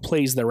and who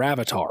plays their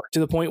avatar, to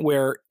the point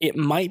where it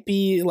might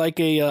be like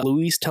a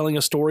Luis telling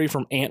a story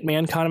from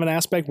Ant-Man kind of an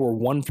aspect where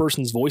one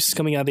person's voice is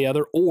coming out of the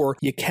other, or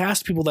you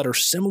cast people that are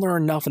similar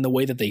enough in the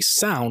way that they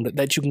sound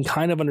that you can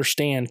kind of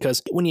understand,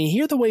 because when you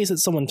hear the ways that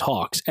someone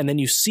talks and then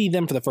you see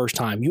them for the first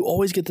time, you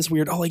always get this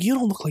weird, oh, like you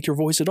don't look like your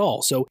voice at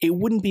all. So it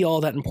wouldn't be all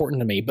that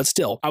important to me. But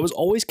still, I was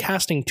always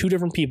casting two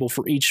different people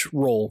for each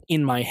role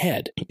in my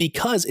head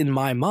because in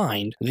my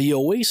mind, the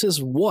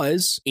Oasis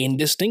was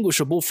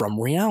indistinguishable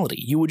from reality.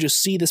 You would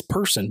just see this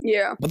person.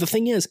 Yeah. But the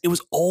thing is, it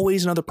was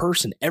always another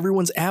person.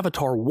 Everyone's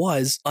avatar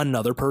was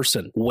another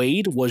person.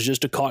 Wade was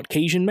just a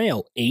Caucasian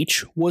male.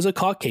 H was a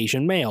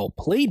Caucasian male,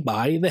 played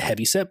by the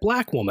heavyset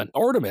black woman.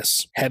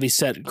 Artemis,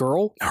 heavyset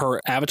girl.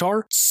 Her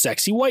avatar,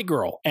 sexy white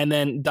girl. And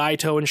then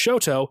Daito and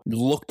Shoto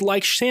looked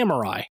like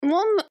samurai.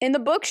 Well, in the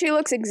book, she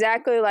looks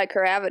exactly like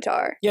her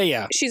avatar.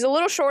 Yeah. She's a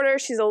little shorter,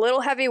 she's a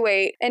little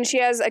heavyweight, and she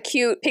has a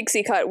cute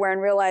pixie cut where in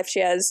real life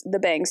she has the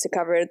bangs to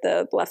cover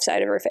the left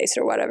side of her face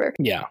or whatever.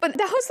 Yeah. But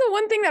that was the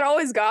one thing that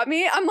always got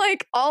me. I'm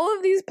like, all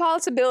of these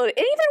possibilities,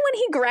 and even when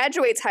he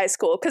graduates high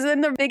school, because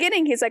in the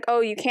beginning he's like,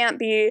 oh, you can't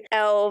be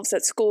elves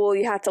at school,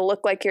 you have to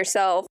look like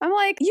yourself. I'm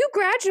like, you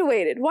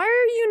graduated. Why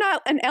are you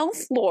not an elf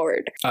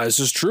lord? This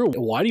is true.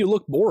 Why do you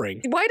look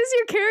boring? Why does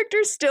your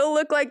character still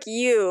look like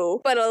you,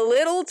 but a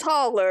little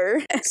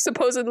taller,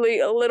 supposedly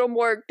a little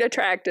more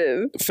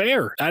attractive?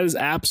 Fair. That is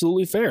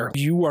absolutely fair.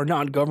 You are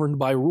not governed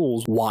by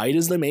rules. Why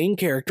does the main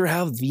character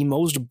have the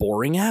most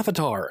boring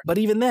avatar? But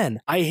even then,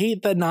 I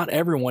hate that not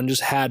everyone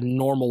just had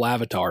normal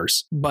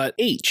avatars. But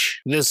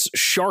H, this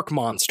shark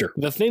monster,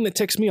 the thing that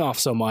ticks me off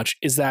so much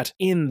is that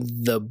in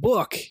the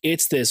book,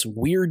 it's this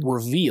weird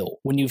reveal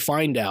when you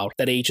find out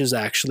that H is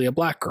actually a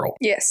black girl.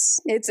 Yes,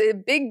 it's a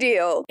big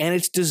deal. And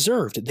it's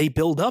deserved. They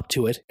build up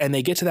to it and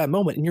they get to that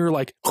moment and you're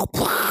like,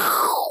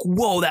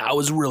 whoa, that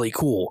was really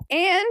cool.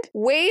 And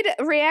Wade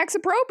reacts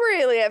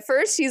appropriately at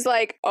first. He's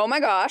like, oh my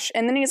gosh.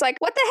 And then he's like,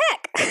 what the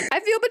heck? I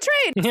feel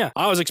betrayed. Yeah,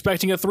 I was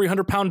expecting a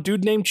 300-pound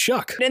dude named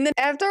Chuck. And then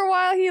after a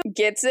while, he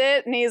gets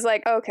it and he's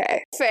like,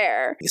 okay,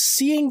 fair.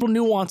 Seeing the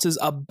nuances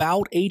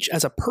about H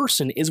as a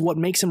person is what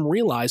makes him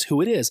realize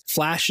who it is.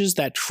 Flashes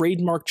that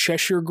trademark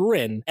Cheshire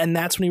grin, and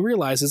that's when he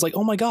realizes, like,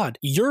 oh my god,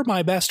 you're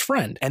my best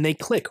friend. And they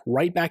click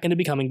right back into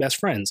becoming best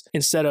friends,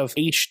 instead of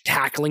H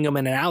tackling him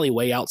in an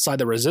alleyway outside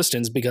the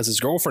Resistance because his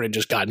girlfriend had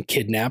just gotten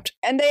kidnapped.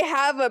 And they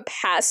have a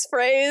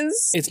passphrase.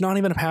 It's not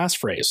even a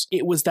passphrase.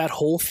 It was that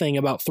whole thing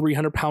about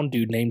 300-pound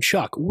dude named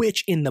Chuck,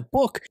 which in the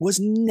book was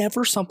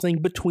never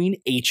something between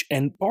H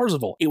and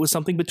Parzival. It was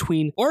something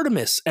between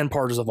Artemis and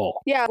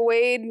Parzival. Yeah,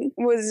 Wade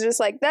was just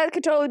like, that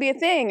could totally be a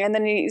thing. And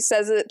then he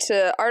says it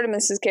to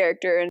Artemis's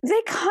character. And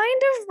they kind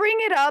of bring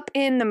it up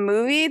in the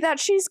movie that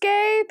she's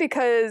gay,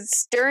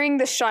 because during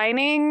The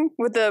Shining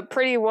with the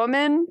pretty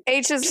woman,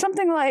 H is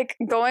something like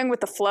going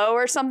with the flow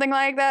or something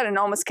like that and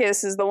almost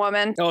kisses the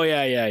woman. Oh,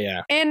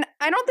 yeah. And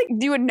I don't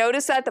think you would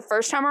notice that the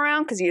first time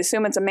around because you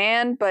assume it's a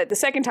man, but the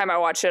second time I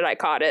watched it, I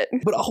caught it.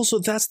 But also,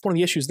 that's one of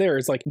the issues there.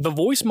 It's like the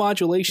voice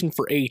modulation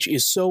for H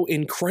is so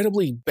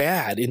incredibly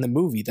bad in the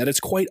movie that it's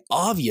quite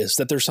obvious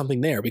that there's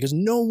something there because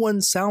no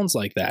one sounds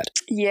like that.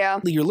 Yeah.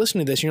 You're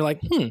listening to this and you're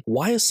like,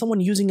 why is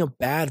someone using a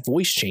bad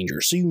voice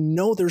changer? So you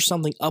know there's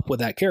something up with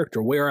that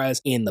character.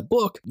 Whereas in the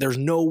book, there's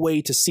no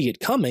way to see it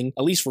coming,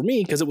 at least for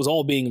me, because it was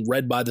all being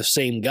read by the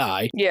same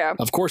guy. Yeah.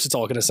 Of course, it's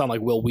all going to sound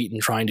like Will Wheaton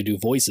trying to do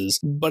voices,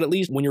 but at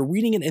least when you're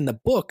reading it in the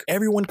book,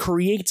 everyone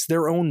creates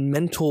their own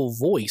mental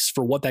voice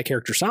for what that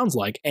character sounds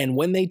like. And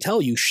when they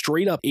tell you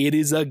straight up, it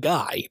is a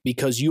guy,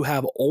 because you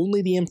have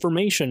only the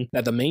information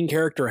that the main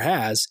character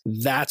has,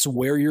 that's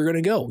where you're going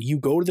to go. You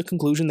go to the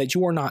conclusion that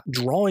you are not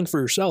drawing for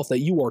yourself, that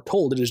you are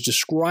told it is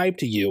described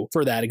to you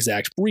for that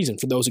exact reason,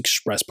 for those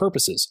express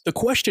purposes. The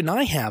question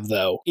I have,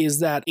 though, is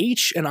that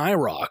H and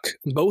IROC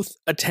both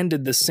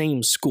attended the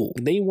same school.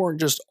 They weren't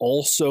just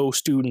also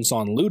students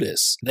on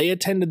Ludus. They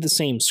attended the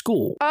same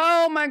school.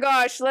 Oh my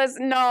gosh,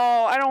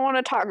 I don't want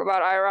to talk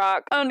about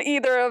IROC on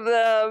either of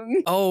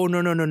them. Oh,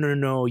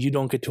 no. You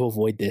don't get to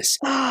avoid this.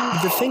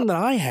 The thing that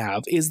I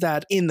have is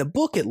that in the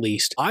book, at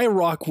least,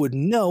 IROC would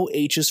know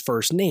H's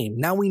first name.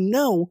 Now we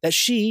know that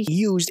she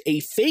used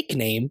a fake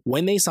name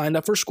when they signed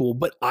up for school,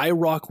 but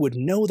IROC would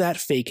know that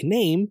fake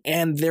name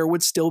and there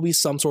would still be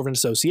some sort of an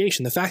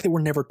association. The fact that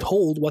we're never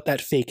told what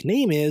that fake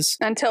name is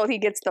until he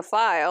gets the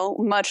file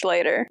much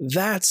later.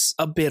 That's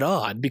a bit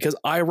odd because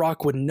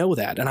IROC would know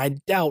that, and I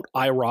doubt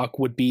IROC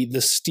would be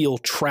the steel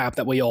trap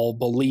that we all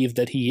believe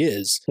that he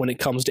is when it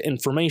comes to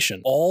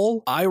information.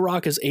 All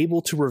IROC is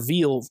able to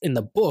reveal in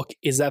the book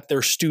is that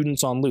they're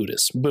students on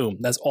Ludus. Boom.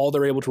 That's all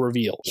they're able to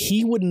reveal.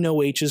 He would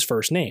know H's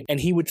first name, and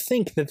he would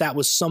think that that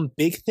was some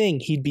big thing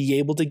he'd be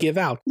able to give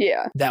out.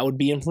 Yeah. That would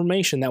be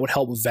information that would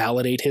help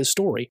validate his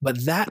story.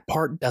 But that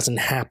part doesn't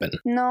happen.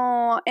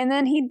 No, and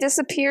then he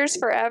disappears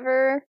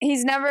forever.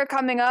 He's never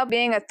coming up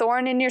being a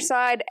thorn in your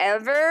side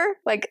ever.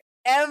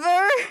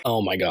 Ever?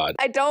 Oh my god.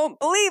 I don't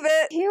believe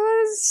it. He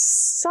was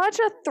such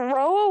a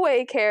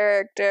throwaway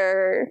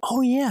character. Oh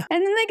yeah.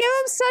 And then they gave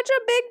him such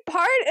a big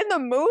part in the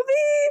movie?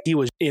 He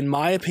was, in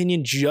my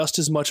opinion, just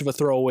as much of a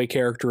throwaway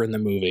character in the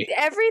movie.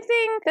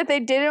 Everything that they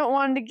didn't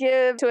want to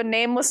give to a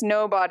nameless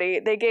nobody,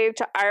 they gave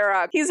to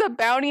IROC. He's a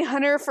bounty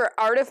hunter for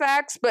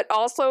artifacts, but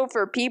also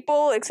for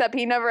people, except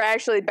he never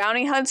actually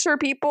bounty hunts for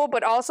people,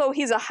 but also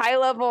he's a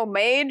high-level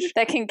mage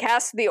that can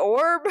cast the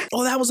orb.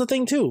 Oh, that was the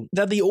thing too.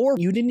 That the orb,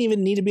 you didn't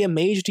even need to be a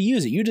mage to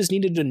use it. You just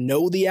needed to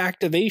know the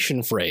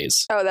activation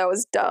phrase. Oh, that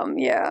was dumb,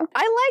 yeah.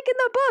 I like in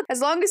the book,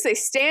 as long as they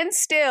stand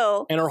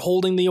still and are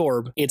holding the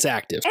orb, it's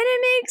active. And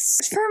it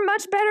makes for a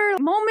much better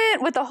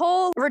moment with the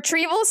whole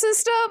retrieval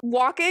system,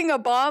 walking a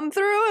bomb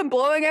through and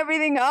blowing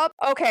everything up.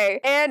 Okay,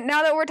 and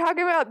now that we're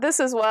talking about this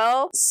as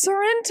well,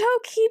 Sorrento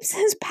keeps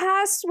his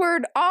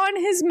password on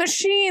his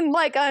machine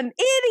like an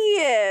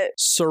idiot.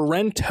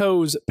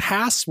 Sorrento's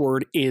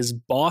password is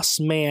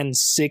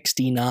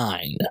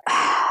Bossman69.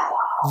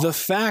 The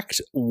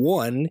fact,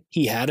 one,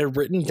 he had it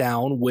written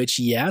down, which,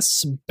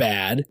 yes,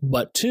 bad,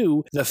 but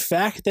two, the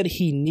fact that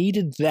he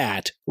needed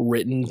that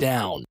written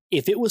down.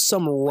 If it was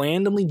some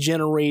randomly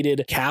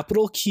generated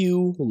capital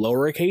Q,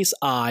 lowercase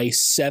I,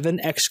 7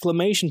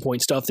 exclamation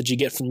point stuff that you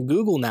get from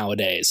Google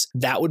nowadays,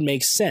 that would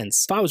make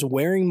sense. If I was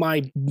wearing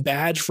my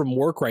badge from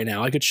work right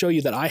now, I could show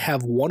you that I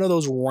have one of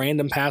those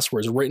random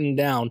passwords written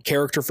down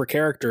character for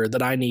character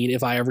that I need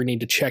if I ever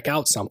need to check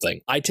out something.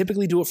 I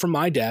typically do it from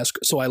my desk,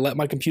 so I let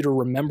my computer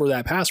remember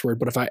that password,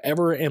 but if I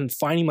ever am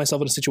finding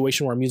myself in a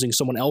situation where I'm using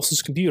someone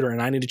else's computer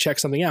and I need to check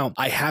something out,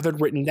 I have it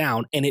written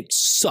down, and it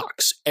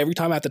sucks. Every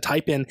time I have to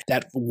type in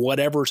that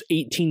whatever's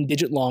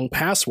 18-digit long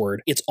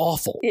password, it's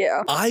awful.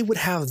 Yeah. I would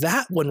have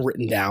that one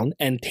written down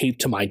and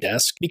taped to my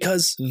desk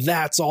because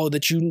that's all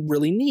that you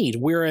really need.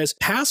 Whereas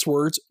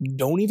passwords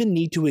don't even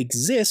need to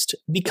exist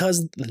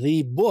because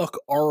the book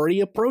already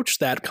approached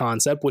that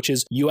concept, which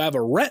is you have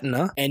a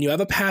retina and you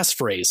have a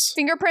passphrase.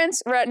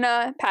 Fingerprints,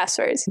 retina,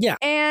 passphrase. Yeah.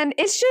 And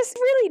it's just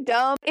really dumb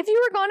dumb. If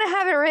you were going to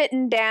have it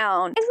written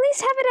down, at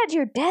least have it at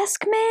your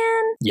desk,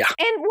 man. Yeah.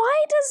 And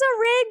why does a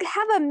rig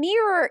have a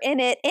mirror in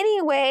it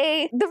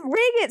anyway? The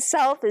rig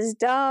itself is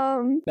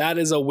dumb. That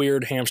is a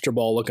weird hamster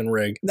ball looking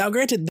rig. Now,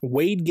 granted,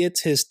 Wade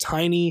gets his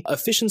tiny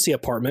efficiency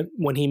apartment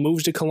when he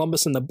moves to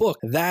Columbus in the book.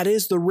 That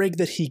is the rig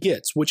that he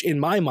gets, which in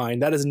my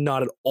mind, that is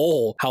not at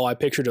all how I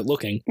pictured it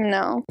looking.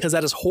 No. Because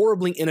that is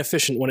horribly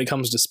inefficient when it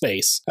comes to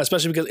space,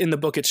 especially because in the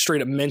book it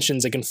straight up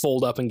mentions it can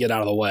fold up and get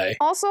out of the way.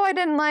 Also, I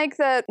didn't like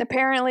that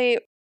apparently...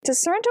 Does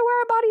Sorrento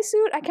wear a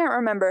bodysuit? I can't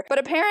remember. But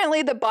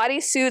apparently the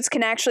bodysuits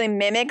can actually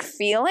mimic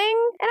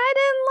feeling, and I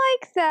didn't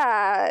like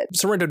that.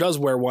 Sorrento does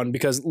wear one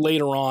because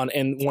later on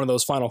in one of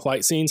those final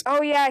fight scenes...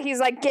 Oh yeah, he's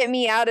like, get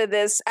me out of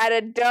this at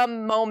a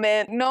dumb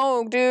moment.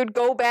 No, dude,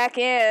 go back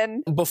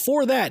in.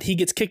 Before that, he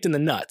gets kicked in the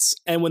nuts,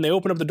 and when they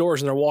open up the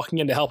doors and they're walking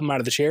in to help him out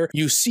of the chair,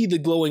 you see the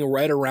glowing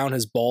red around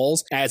his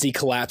balls as he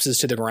collapses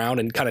to the ground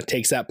and kind of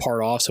takes that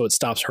part off so it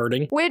stops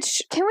hurting.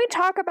 Which, can we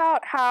talk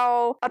about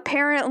how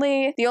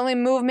apparently the only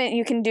movement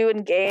you can do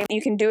in game,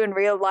 you can do in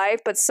real life,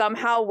 but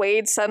somehow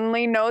Wade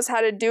suddenly knows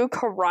how to do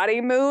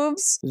karate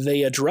moves?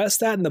 They address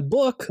that in the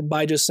book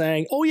by just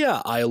saying, oh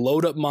yeah, I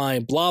load up my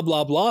blah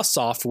blah blah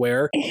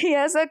software. He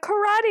has a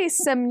karate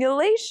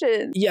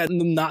simulation. Yeah,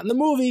 not in the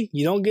movie.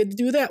 You don't get to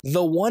do that.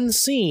 The one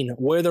scene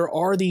where there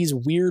are these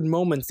weird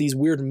moments, these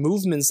weird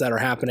movements that are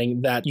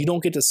happening that you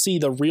don't get to see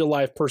the real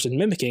life person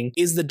mimicking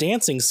is the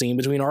dancing scene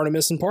between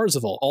Artemis and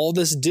Parzival. All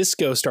this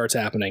disco starts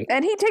happening.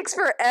 And he takes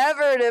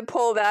forever to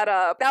pull that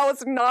up. That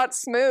was not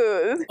smooth.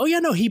 Oh yeah,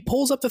 no, he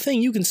pulls up the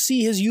thing. You can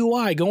see his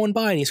UI going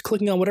by and he's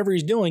clicking on whatever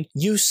he's doing.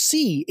 You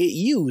see it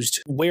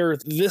used where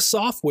this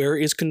software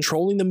is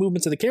controlling the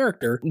movements of the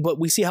character,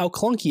 but we see how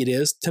clunky it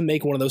is to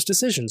make one of those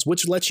decisions,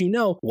 which lets you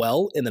know,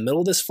 well, in the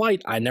middle of this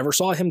fight, I never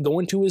saw him go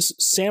into his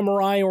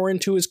samurai or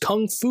into his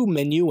kung fu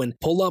menu and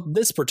pull up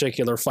this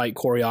particular fight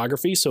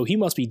choreography, so he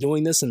must be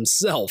doing this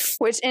himself.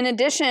 Which, in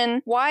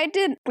addition,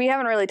 we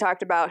haven't really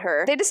talked about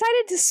her. They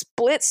decided to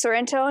split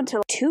Sorrento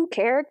into two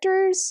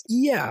characters.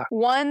 Yeah.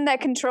 One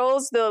that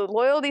controls the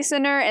loyalty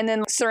center, and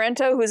then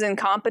Sorrento, who's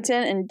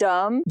incompetent and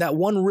dumb. That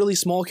one really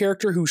small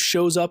character who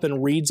shows up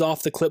and reads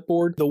off the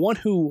clipboard, the one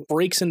who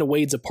breaks into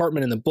Wade's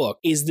apartment in the book,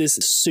 is this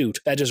suit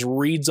that just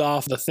reads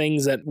off the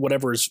things that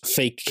whatever his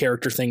fake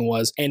character thing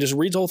was, and just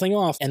reads the whole thing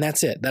off, and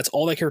that's it. That's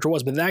all that character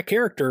was. But that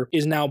character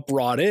is now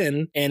brought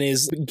in and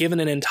is given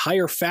an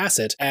entire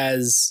facet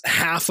as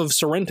half of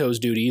Sorrento's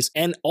duties,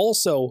 and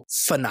also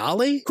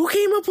Finale? Who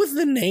came up with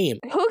the name?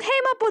 Who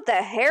came up with the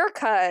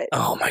haircut?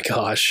 Oh my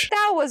gosh.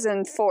 That was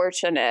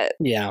unfortunate.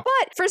 Yeah.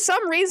 But for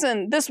some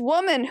reason, this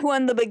woman who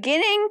in the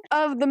beginning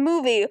of the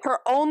movie, her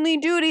only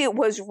duty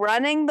was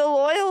running the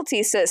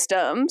loyalty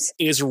systems,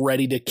 is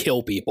ready to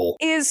kill people.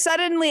 Is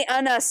suddenly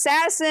an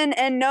assassin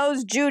and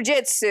knows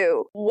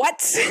jujitsu.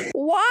 What?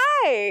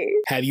 Why?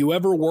 Have you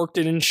ever worked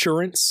in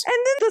insurance? And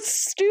then the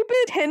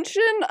stupid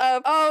tension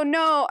of, oh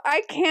no,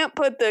 I can't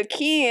put the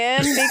key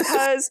in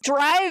because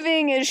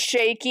driving is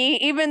shaky,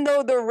 even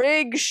though the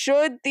rig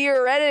should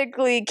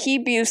theoretically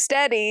keep you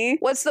steady.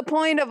 What's the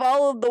point of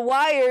all of the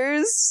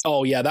wires?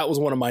 Oh yeah, that was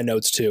one of my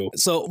notes too.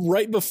 So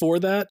right before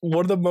that,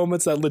 one of the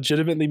moments that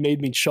legitimately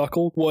made me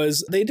chuckle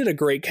was they did a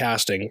great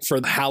casting for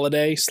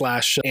Halliday /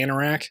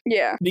 Anorak.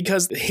 Yeah.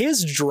 Because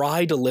his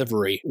dry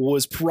delivery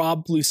was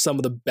probably some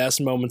of the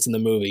best moments in the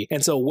movie.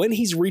 And so when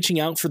he's reaching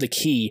out for the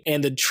key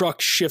and the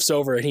truck shifts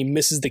over and he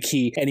misses the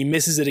key and he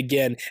misses it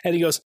again and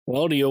he goes,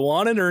 well, do you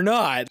want it or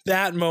not?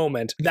 That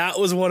moment, that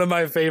was one of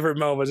my favorite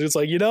moments. It's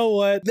like, you know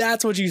what?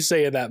 That's what you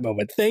say in that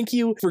moment. Thank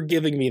you for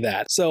giving me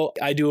that. So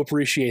I do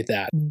appreciate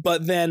that.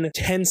 But then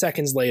 10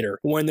 seconds later,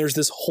 when there's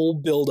this whole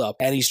buildup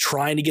and he's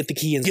trying to get the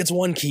key in, gets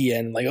one key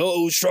in, like,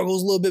 oh,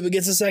 struggles a little bit, but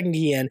gets a second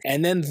key in.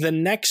 And then the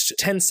next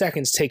 10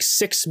 seconds takes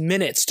 6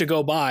 minutes to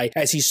go by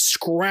as he's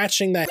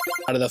scratching that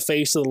out of the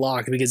face of the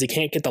lock because he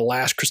can't get the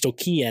last crystal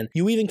key in.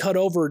 You even cut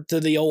over to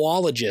the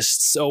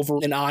oologists over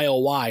in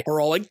IOI who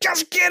are all like,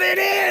 just get it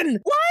in!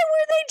 Why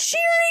were they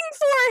cheering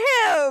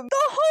for him?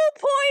 The whole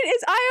point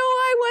is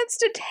IOI wants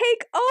to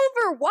take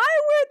over. Why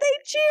were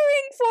they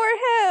cheering for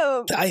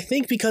him? I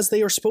think because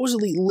they are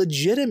supposedly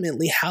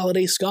legitimately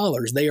Halliday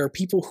scholars. They are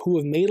people who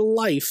have made a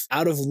life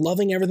out of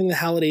loving everything that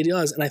Halliday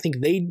does, and I think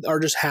they are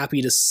just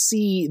happy to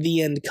see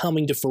the end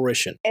coming to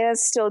fruition.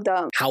 It's still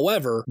dumb.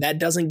 However, that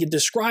doesn't get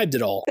described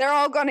at all. They're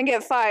all gonna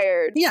get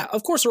fired. Yeah,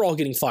 of course they're all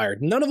getting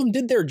fired. None of them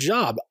did their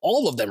job.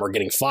 All of them are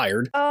getting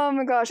fired. Oh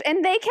my gosh.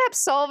 And they kept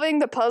solving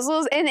the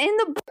puzzles, and in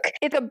the book,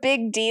 it's a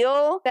big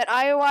deal that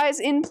IOI is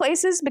in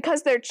places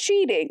because they're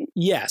cheating.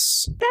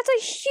 Yes. That's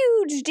a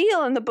huge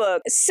deal in the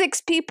book.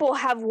 6 people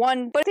have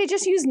one, but they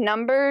just use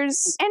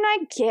numbers. And I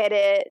get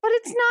it, but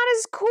it's not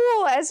as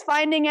cool as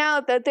finding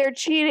out that they're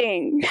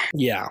cheating.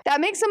 Yeah.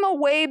 That makes them a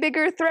way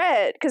bigger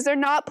threat because they're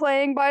not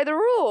playing by the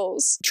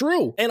rules.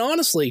 True. And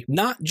honestly,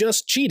 not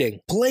just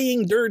cheating,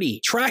 playing dirty,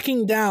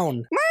 tracking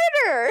down.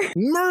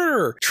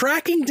 Murder!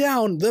 Tracking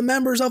down the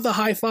members of the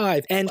High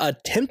Five and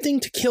attempting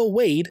to kill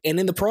Wade, and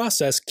in the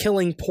process,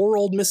 killing poor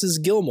old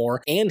Mrs.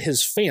 Gilmore and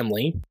his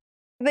family.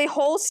 the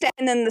whole stack,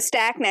 and then the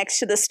stack next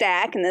to the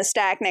stack, and the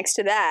stack next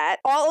to that.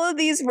 All of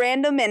these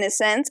random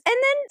innocents, and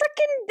then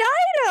frickin'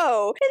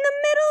 Dido in the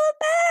middle of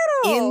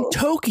battle. In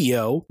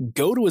Tokyo,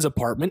 go to his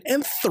apartment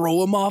and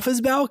throw him off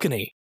his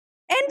balcony.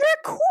 And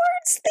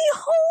records the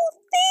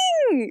whole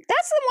thing.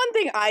 That's the one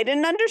thing I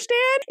didn't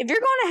understand. If you're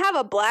going to have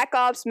a Black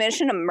Ops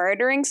mission of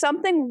murdering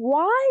something,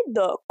 why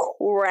the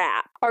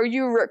crap are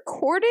you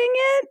recording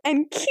it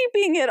and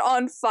keeping it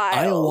on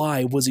file?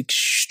 IOI was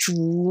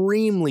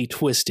extremely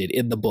twisted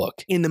in the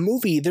book. In the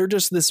movie, they're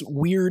just this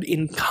weird,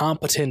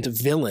 incompetent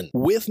villain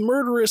with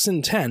murderous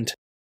intent.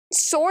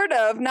 Sort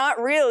of,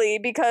 not really,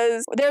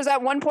 because there's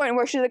that one point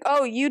where she's like,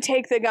 oh, you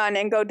take the gun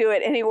and go do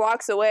it, and he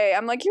walks away.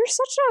 I'm like, you're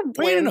such a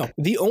wimp. No.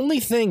 The only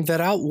thing that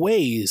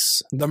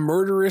outweighs the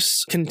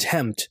murderous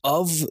contempt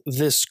of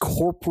this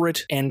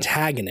corporate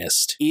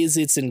antagonist is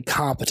its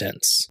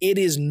incompetence. It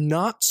is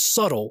not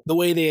subtle the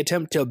way they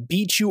attempt to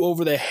beat you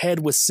over the head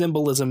with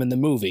symbolism in the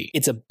movie.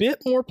 It's a bit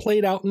more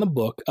played out in the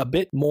book, a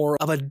bit more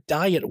of a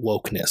diet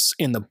wokeness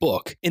in the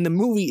book. In the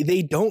movie,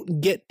 they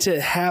don't get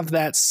to have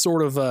that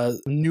sort of a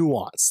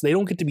nuance. They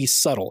don't get to be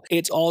subtle.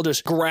 It's all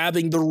just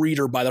grabbing the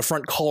reader by the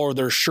front collar of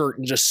their shirt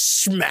and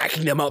just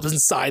smacking them up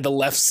inside the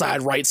left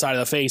side, right side of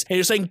the face. And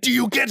you're saying, do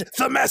you get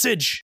the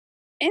message?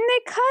 And they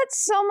cut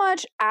so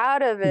much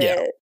out of it.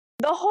 Yeah.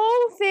 The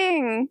whole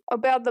thing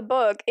about the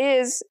book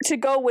is to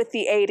go with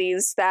the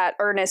 80s that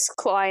Ernest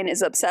Cline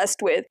is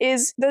obsessed with,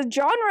 is the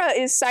genre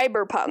is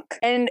cyberpunk.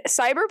 And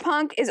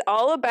cyberpunk is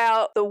all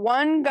about the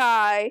one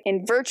guy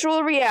in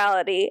virtual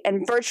reality,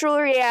 and virtual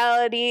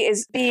reality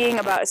is being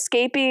about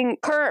escaping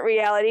current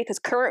reality because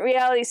current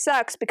reality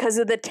sucks because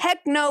of the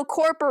techno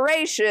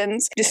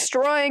corporations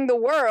destroying the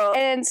world.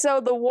 And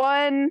so the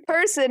one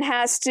person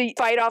has to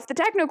fight off the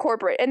techno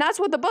corporate. And that's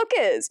what the book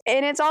is.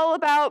 And it's all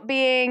about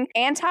being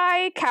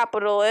anti-capitalist,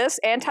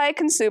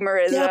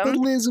 anti-consumerism.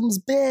 Capitalism's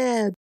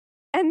bad.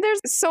 And there's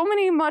so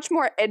many much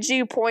more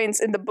edgy points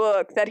in the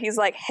book that he's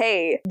like,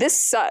 hey,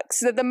 this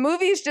sucks. That the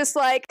movie's just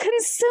like,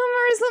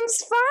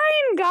 consumerism's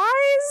fine,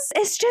 guys.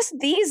 It's just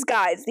these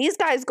guys. These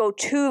guys go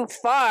too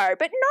far.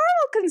 But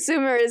normal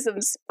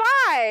consumerism's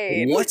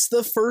fine. What's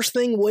the first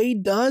thing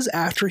Wade does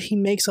after he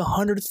makes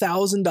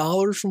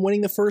 $100,000 from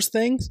winning the first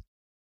things?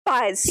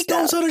 Buys He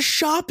stuff. goes on a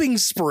shopping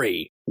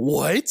spree.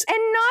 What?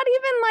 And not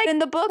even like in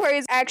the book where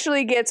he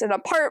actually gets an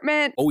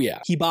apartment. Oh yeah,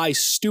 he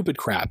buys stupid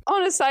crap.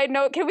 On a side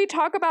note, can we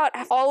talk about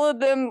all of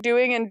them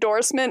doing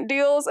endorsement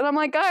deals? And I'm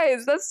like,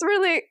 guys, that's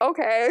really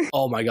okay.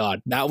 Oh my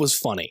god, that was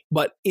funny.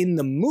 But in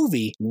the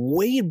movie,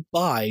 Wade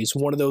buys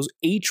one of those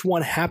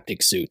H1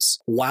 haptic suits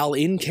while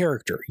in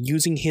character,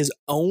 using his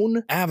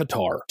own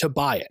avatar to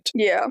buy it.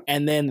 Yeah.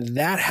 And then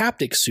that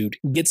haptic suit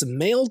gets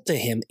mailed to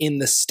him in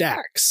the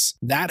stacks.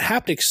 That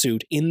haptic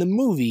suit in the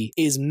movie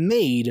is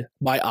made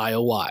by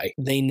IOI.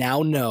 They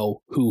now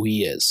know who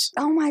he is.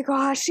 Oh my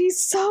gosh,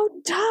 he's so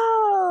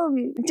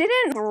dumb.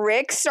 Didn't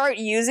Rick start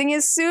using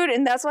his suit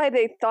and that's why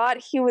they thought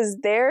he was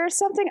there or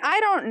something? I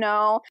don't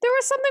know. There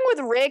was something with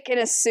Rick in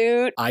a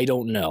suit. I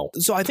don't know.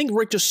 So I think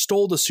Rick just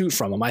stole the suit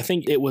from him. I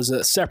think it was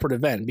a separate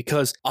event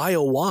because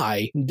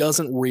IOI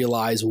doesn't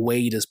realize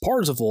Wade is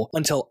Parzival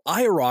until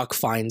IROC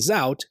finds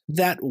out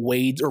that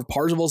Wade or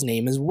Parzival's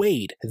name is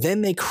Wade.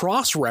 Then they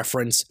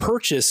cross-reference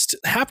purchased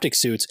haptic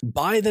suits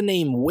by the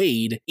name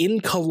Wade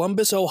in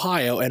Columbus,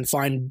 Ohio, and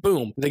find,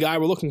 boom, the guy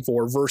we're looking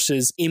for,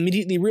 versus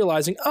immediately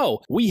realizing, oh,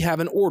 we have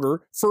an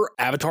order for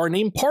avatar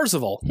named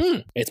Parzival.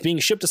 It's being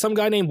shipped to some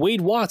guy named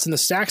Wade Watts in the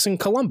stacks in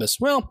Columbus.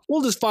 Well,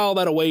 we'll just file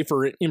that away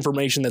for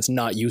information that's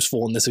not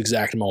useful in this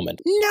exact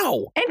moment.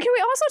 No! And can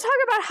we also talk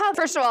about how,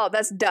 first of all,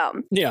 that's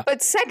dumb. Yeah.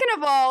 But second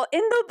of all,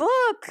 in the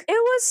book, it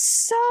was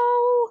so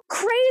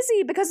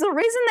crazy because the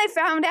reason they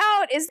found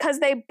out is because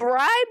they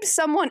bribed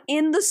someone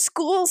in the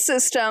school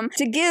system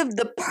to give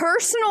the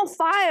personal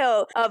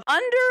file of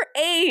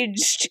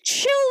underaged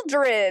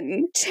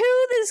children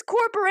to this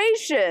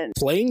corporation.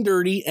 Playing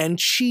dirty and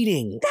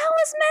cheating. That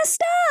was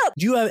messed up.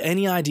 Do you have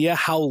any idea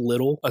how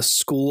little a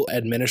school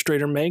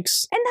administrator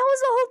makes? And that was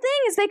the whole thing,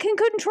 is they can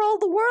control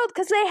the world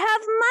because they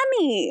have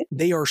money.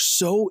 They are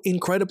so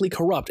incredibly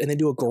corrupt, and they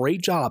do a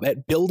great job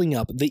at building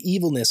up the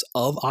evilness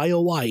of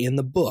IOI in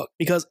the book,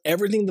 because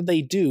everything that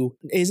they do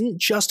isn't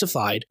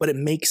justified, but it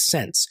makes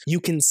sense. You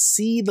can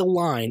see the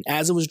line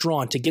as it was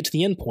drawn to get to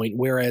the end point,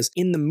 whereas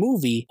in the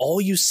movie,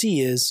 all you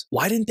see is,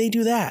 why didn't they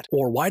do that?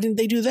 Or why didn't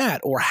they do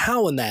that? Or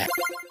how in that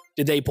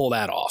did they pull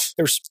that off?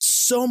 There's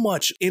so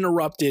much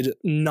interrupted,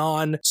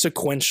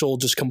 non-sequential,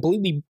 just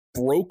completely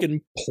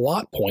broken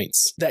plot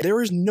points that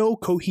there is no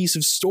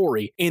cohesive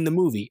story in the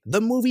movie. The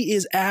movie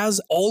is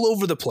as all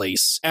over the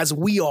place as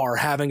we are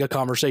having a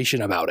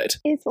conversation about it.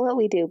 It's what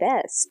we do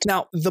best.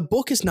 Now, the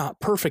book is not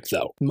perfect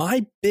though.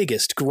 My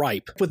biggest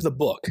gripe with the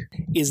book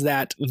is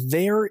that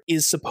there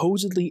is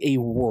supposedly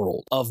a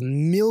world of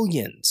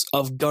millions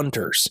of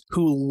Gunters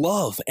who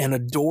love and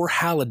adore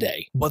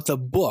Halliday, but the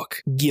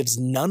book gives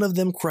none of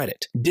them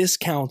credit,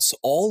 discounts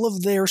all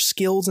of their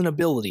skills and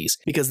abilities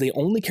because they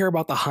only care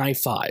about the high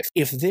five.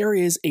 If there there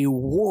is a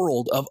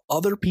world of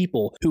other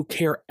people who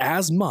care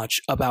as much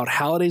about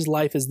Halliday's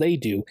life as they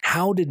do.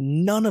 How did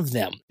none of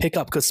them pick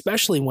up? Because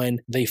especially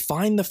when they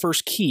find the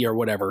first key or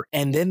whatever,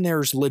 and then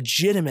there's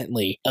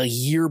legitimately a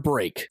year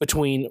break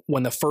between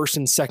when the first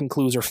and second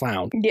clues are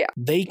found. Yeah.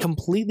 They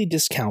completely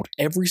discount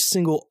every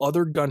single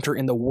other Gunter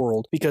in the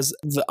world because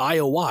the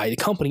IOI, the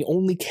company,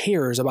 only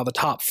cares about the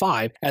top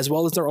 5 as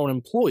well as their own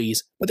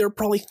employees, but there are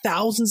probably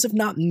thousands if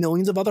not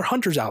millions of other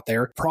hunters out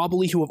there,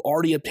 probably who have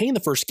already obtained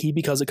the first key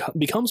because it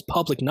becomes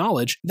public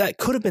knowledge, that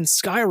could have been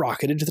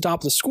skyrocketed to the top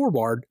of the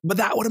scoreboard, but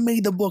that would have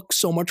made the book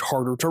so much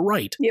harder to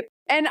write. Yep.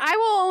 And I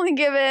will only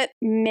give it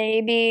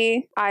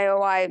maybe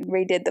IOI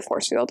redid the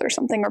force field or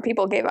something, or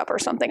people gave up or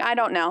something. I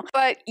don't know.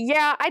 But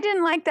yeah, I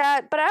didn't like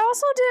that. But I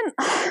also didn't,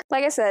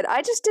 like I said,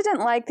 I just didn't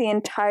like the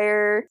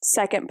entire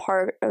second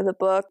part of the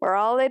book where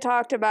all they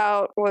talked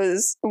about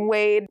was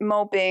Wade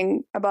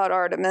moping about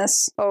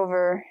Artemis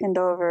over and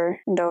over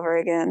and over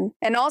again.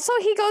 And also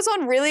he goes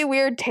on really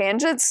weird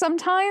tangents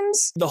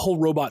sometimes. The whole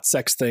robot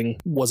sex thing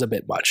was a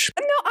bit much.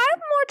 No, I'm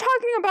more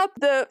talking about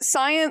the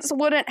science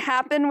wouldn't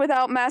happen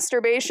without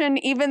masturbation,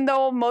 even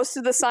though most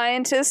of the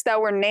scientists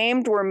that were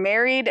named were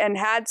married and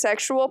had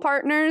sexual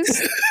partners.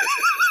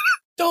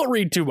 Don't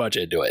read too much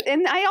into it.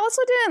 And I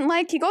also didn't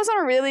like, he goes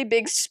on a really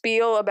big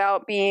spiel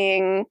about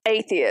being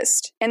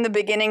atheist in the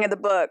beginning of the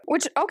book,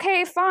 which,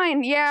 okay,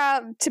 fine, yeah,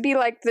 to be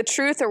like the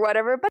truth or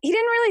whatever, but he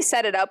didn't really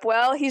set it up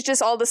well. He's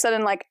just all of a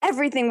sudden like,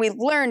 everything we've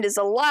learned is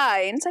a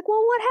lie. And it's like,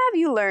 well, what have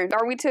you learned?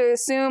 Are we to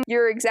assume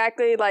you're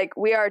exactly like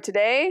we are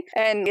today?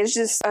 And it's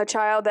just a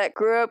child that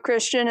grew up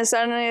Christian is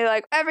suddenly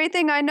like,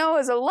 everything I know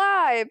is a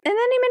lie. And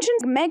then he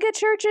mentions mega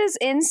churches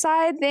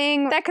inside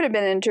thing. That could have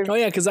been an interview. Oh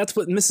yeah, because that's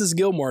what Mrs.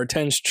 Gilmore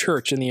attends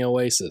church in the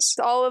Oasis.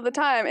 All of the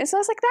time. And so I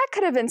was like, that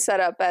could have been set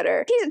up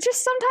better. He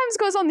just sometimes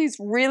goes on these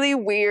really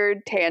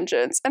weird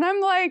tangents. And I'm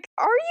like,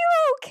 are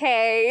you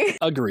okay?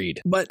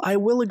 Agreed. But I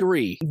will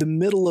agree, the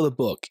middle of the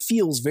book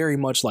feels very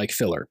much like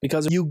filler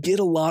because you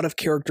get a lot of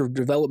character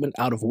development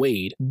out of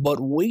Wade, but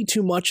way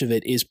too much of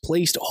it is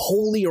placed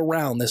wholly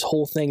around this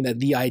whole thing that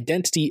the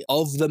identity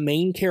of the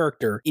main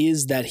character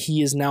is that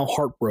he is now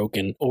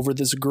heartbroken over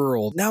this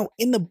girl. Now,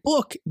 in the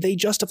book, they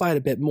justify it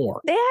a bit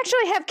more. They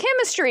actually have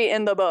chemistry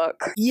in the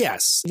book.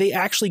 Yes, they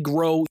actually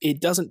grow.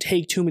 It doesn't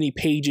take too many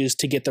pages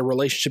to get the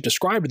relationship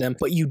described to them,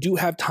 but you do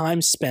have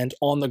time spent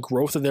on the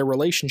growth of their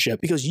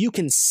relationship because you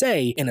can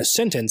say in a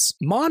sentence,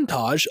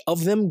 montage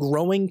of them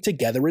growing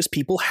together as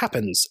people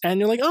happens. And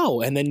you're like,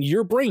 oh, and then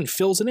your brain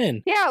fills it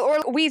in. Yeah, or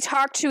we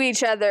talk to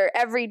each other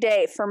every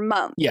day for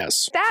months.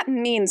 Yes. That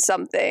means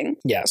something.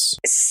 Yes.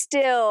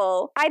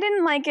 Still, I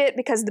didn't like it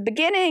because the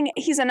beginning,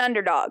 he's an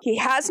underdog. He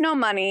has no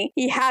money.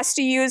 He has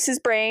to use his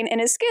brain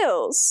and his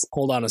skills.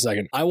 Hold on a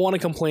second. I want to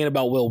complain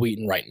about Will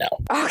Wheaton right now.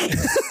 Okay.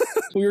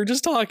 We were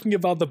just talking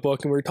about the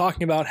book and we were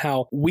talking about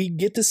how we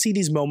get to see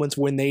these moments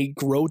when they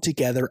grow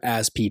together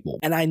as people.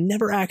 And I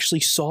never actually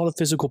saw the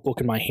physical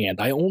book in my hand.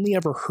 I only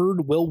ever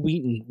heard Will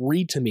Wheaton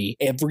read to me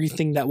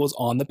everything that was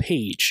on the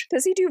page.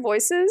 Does he do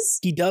voices?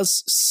 He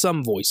does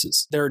some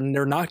voices. They're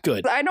not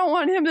good. I don't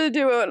want him to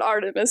do an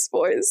Artemis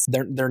voice.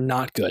 They're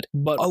not good.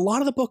 But a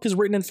lot of the book is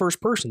written in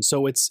first person,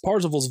 so it's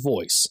Parsifal's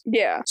voice.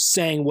 Yeah.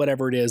 Saying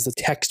whatever it is, the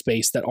text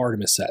base that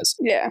Artemis says.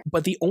 Yeah.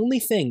 But the only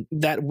thing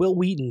that Will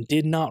Wheaton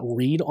did not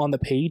read on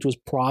the page was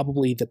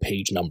probably the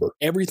page number.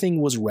 Everything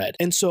was read.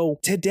 And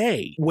so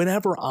today,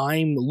 whenever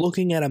I'm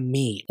looking at a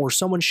meme or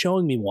someone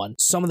showing me one,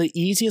 some of the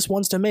easiest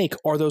ones to make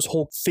are those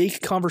whole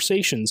fake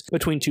conversations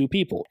between two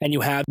people. And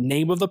you have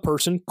name of the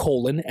person,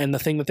 colon, and the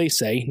thing that they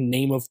say,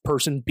 name of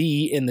person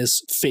B in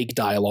this fake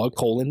dialogue,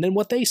 colon, then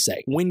what they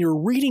say. When you're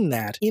reading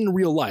that in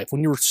real life,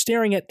 when you're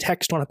staring at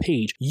text on a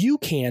page, you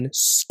can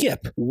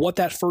skip what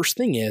that first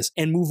thing is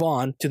and move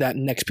on to that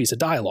next piece of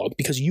dialogue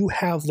because you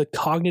have the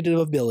cognitive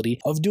ability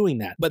of doing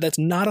that. But that's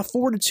not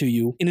afforded to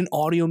you in an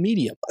audio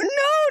medium. No,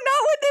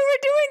 not when they were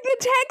doing the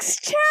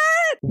text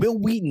chat. Will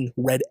Wheaton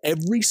read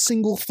every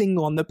single thing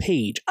on the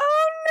page.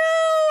 Oh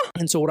no.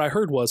 And so what I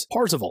heard was,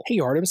 Parzival, hey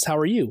Artemis, how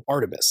are you?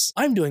 Artemis,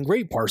 I'm doing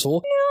great,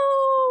 Parzival.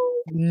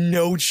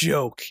 No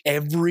joke.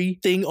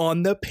 Everything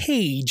on the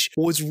page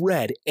was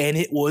read and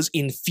it was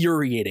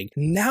infuriating.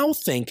 Now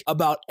think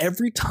about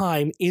every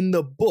time in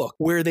the book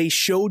where they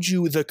showed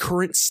you the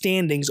current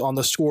standings on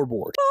the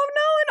scoreboard. Oh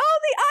no, and all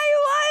the IOIs.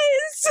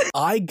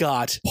 I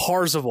got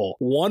Parzival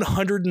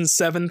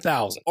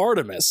 107,000,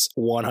 Artemis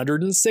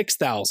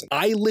 106,000.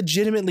 I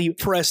legitimately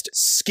pressed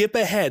skip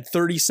ahead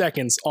 30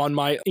 seconds on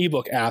my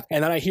ebook app,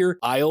 and then I hear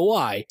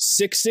IOI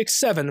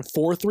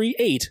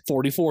 667,438,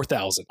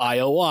 44,000.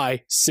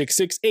 IOI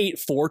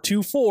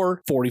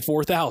 668,424,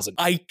 44,000.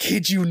 I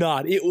kid you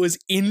not, it was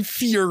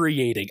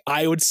infuriating.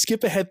 I would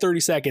skip ahead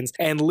 30 seconds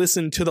and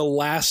listen to the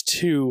last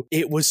two.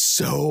 It was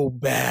so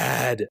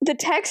bad. The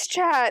text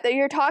chat that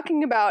you're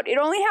talking about, it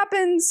only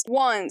happens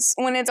once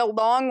when it's a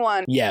long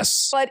one.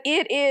 Yes. But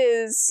it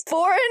is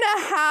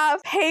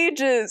 4.5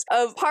 pages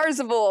of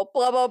Parzival,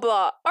 blah, blah,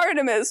 blah.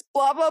 Artemis,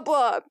 blah, blah,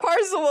 blah.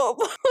 Parzival,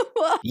 blah, blah,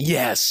 blah.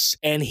 Yes.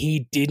 And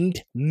he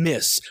didn't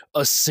miss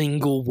a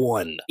single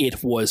one.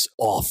 It was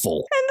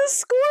awful. And the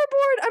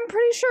scoreboard I'm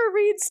pretty sure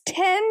reads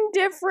 10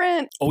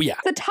 different, Oh, yeah.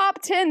 the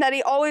top 10 that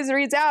he always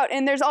reads out,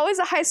 and there's always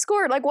a high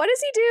score. Like, what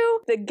does he do?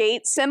 The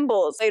gate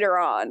symbols later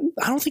on.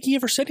 I don't think he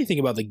ever said anything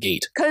about the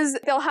gate. Because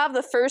they'll have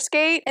the first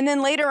gate, and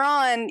then later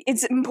on,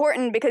 it's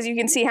important because you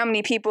can see how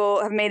many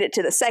people have made it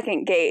to the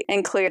second gate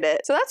and cleared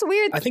it. So that's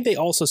weird. I think they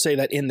also say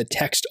that in the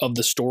text of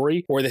the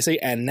story, where they say,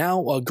 and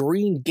now a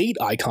green gate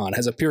icon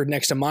has appeared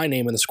next to my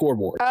name in the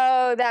scoreboard.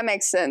 Oh, that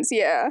makes sense,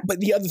 yeah. But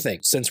the other thing,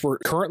 since we're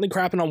currently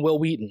crapping on Will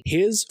Wheaton,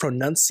 his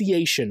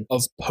pronunciation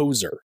of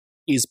poser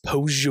is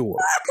poseur.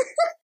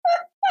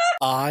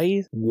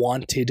 I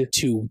wanted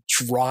to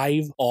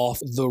drive off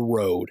the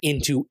road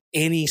into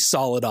any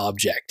solid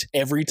object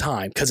every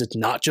time, because it's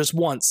not just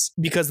once.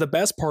 Because the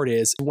best part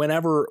is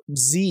whenever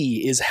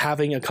Z is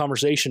having a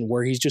conversation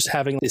where he's just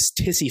having this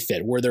tissy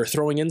fit where they're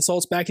throwing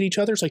insults back at each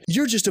other, it's like,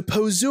 you're just a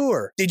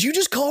poseur. Did you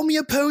just call me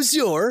a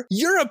poseur?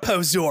 You're a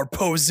poseur.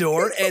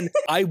 And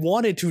I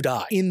wanted to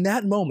die. In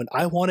that moment,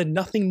 I wanted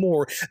nothing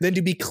more than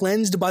to be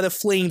cleansed by the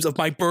flames of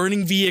my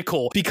burning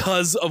vehicle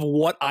because of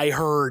what I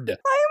heard. I'm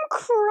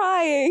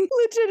crying,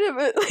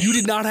 legitimately. You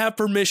did not have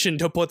permission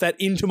to put that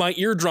into my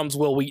eardrums,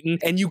 Will Wheaton,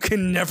 and you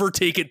can never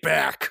take it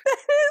back.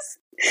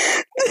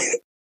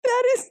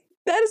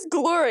 That is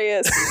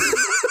glorious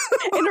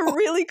in a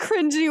really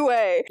cringy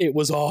way. It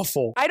was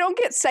awful. I don't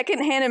get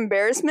secondhand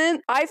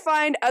embarrassment. I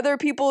find other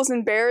people's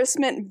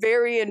embarrassment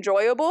very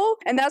enjoyable,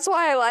 and that's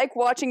why I like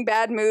watching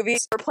bad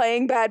movies or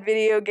playing bad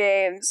video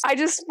games. I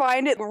just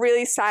find it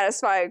really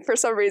satisfying for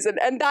some reason,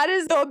 and that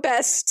is the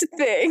best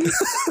thing.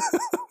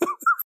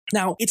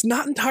 Now, it's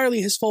not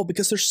entirely his fault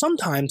because there's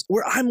sometimes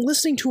where I'm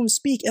listening to him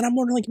speak and I'm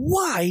wondering, like,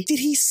 why did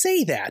he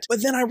say that?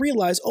 But then I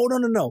realize, oh,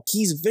 no.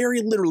 He's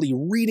very literally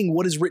reading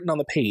what is written on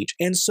the page.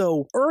 And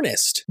so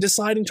Ernest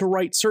deciding to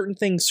write certain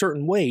things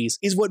certain ways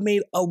is what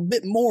made a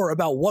bit more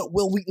about what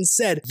Will Wheaton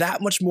said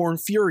that much more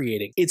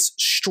infuriating. It's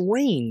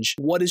strange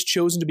what is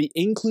chosen to be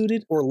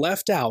included or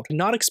left out,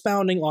 not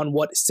expounding on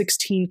what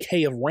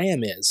 16K of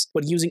RAM is,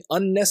 but using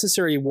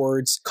unnecessary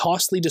words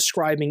costly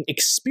describing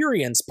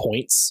experience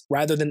points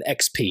rather than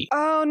XP.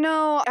 Oh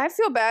no, I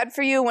feel bad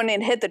for you when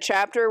it hit the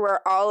chapter where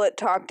all it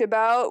talked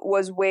about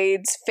was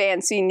Wade's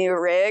fancy new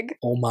rig.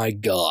 Oh my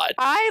god.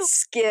 I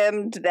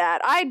skimmed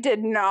that. I did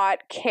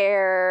not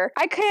care.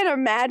 I can't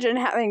imagine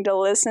having to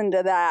listen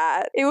to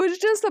that. It was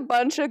just a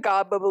bunch of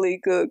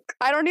gobbledygook.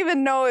 I don't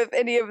even know if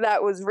any of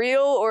that was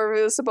real or if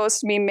it was supposed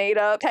to be made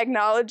up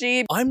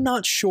technology. I'm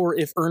not sure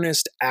if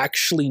Ernest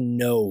actually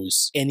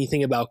knows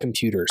anything about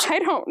computers. I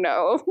don't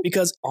know.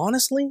 Because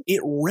honestly,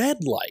 it read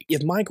like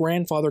if my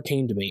grandfather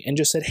came to me and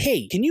just said,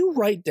 hey, can you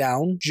write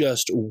down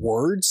just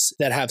words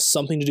that have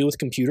something to do with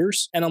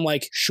computers? And I'm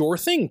like, sure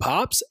thing,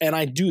 Pops. And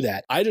I do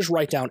that. I just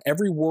write down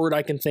every word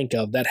I can think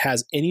of that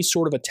has any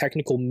sort of a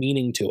technical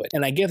meaning to it.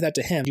 And I give that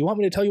to him. Do you want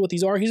me to tell you what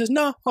these are? He says,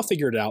 no, I'll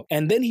figure it out.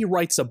 And then he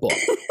writes a book.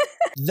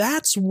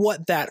 That's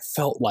what that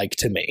felt like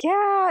to me.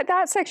 Yeah,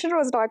 that section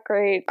was not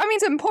great. I mean,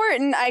 it's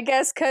important, I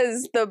guess,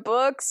 because the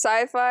book,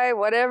 sci-fi,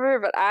 whatever,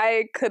 but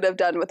I could have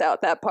done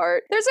without that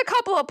part. There's a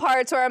couple of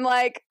parts where I'm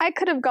like, I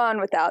could have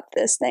gone without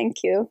this,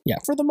 thank you. Yeah,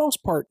 for the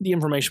most part, the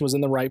information was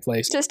in the right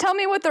place. Just tell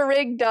me what the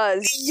rig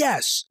does.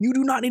 Yes, you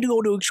do not need to go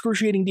into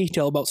excruciating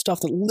detail about stuff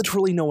that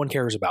literally no one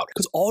cares about,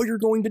 because all you're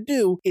going to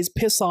do is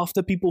piss off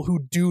the people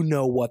who do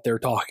know what they're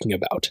talking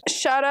about.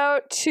 Shout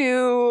out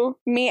to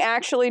me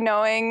actually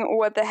knowing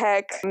what the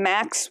heck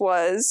Max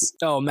was.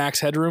 Oh, Max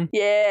Headroom?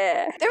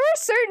 Yeah. There were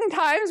certain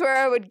times where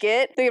I would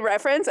get the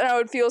reference and I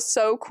would feel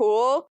so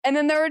cool. And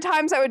then there were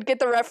times I would get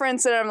the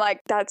reference and I'm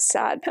like, that's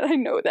sad that I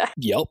know that.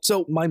 Yep.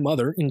 So my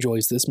mother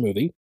enjoys this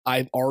movie.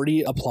 I've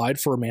already applied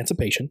for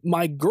emancipation.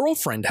 My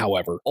girlfriend,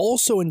 however,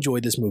 also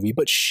enjoyed this movie,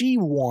 but she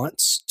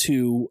wants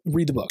to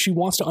read the book. She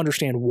wants to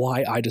understand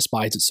why I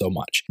despise it so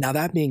much. Now,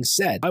 that being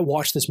said, I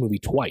watched this movie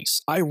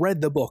twice. I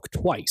read the book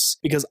twice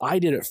because I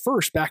did it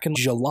first back in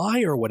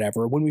July or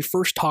whatever when we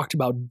first talked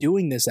about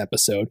doing this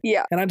episode.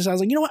 Yeah. And I was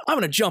like, you know what? I'm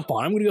going to jump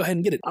on. I'm going to go ahead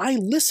and get it. I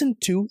listened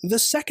to the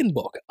second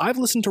book. I've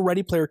listened to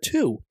Ready Player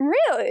 2.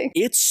 Really?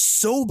 It's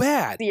so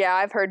bad. Yeah,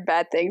 I've heard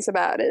bad things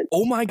about it.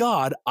 Oh my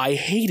God, I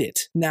hate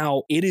it.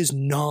 Now, it is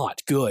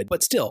not good,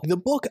 but still, the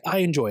book, I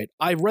enjoy it.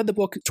 I read the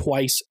book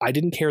twice. I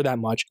didn't care that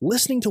much.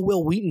 Listening to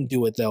Will Wheaton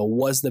do it, though,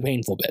 was the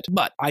painful bit.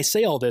 But I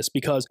say all this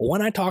because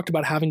when I talked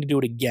about having to do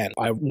it again,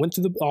 I went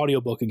through the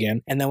audiobook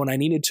again, and then when I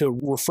needed to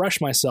refresh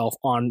myself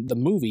on the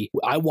movie,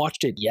 I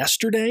watched it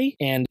yesterday,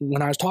 and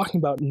when I was talking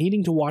about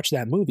needing to watch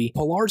that movie,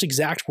 Pilar's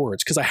exact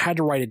words, because I had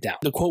to write it down.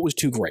 The quote was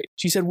too great.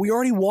 She said, we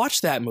already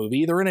watched that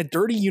movie. They're in a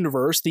dirty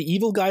universe. The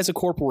evil guy's a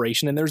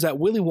corporation, and there's that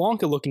Willy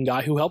Wonka looking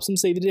guy who helps him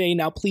save the day.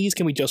 Now, please,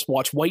 can we just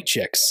watch White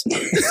Chicks?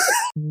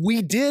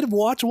 We did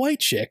watch White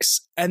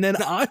Chicks, and then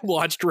I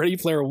watched Ready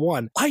Player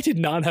One. I did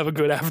not have a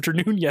good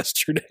afternoon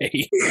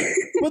yesterday.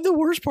 But the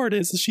worst part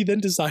is she then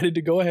decided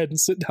to go ahead and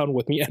sit down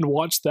with me and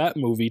watch that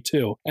movie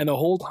too. And the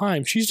whole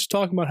time she's just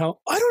talking about how,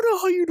 I don't know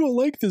how you don't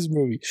like this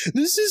movie.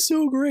 This is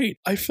so great.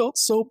 I felt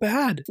so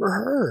bad for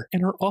her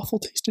and her awful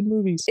taste in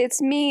movies.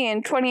 It's me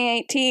in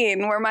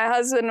 2018 where my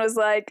husband was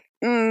like,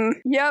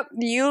 Yep,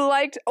 you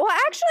liked... Well,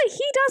 actually,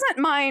 he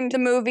doesn't mind the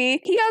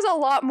movie. He has a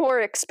lot more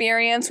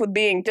experience with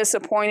being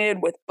disappointed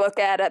with book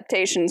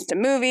adaptations to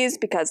movies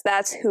because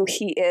that's who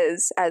he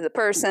is as a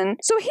person.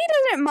 So he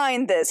doesn't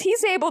mind this.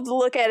 He's able to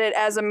look at it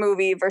as a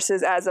movie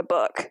versus as a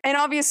book. And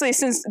obviously,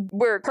 since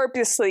we're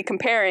purposely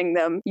comparing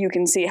them, you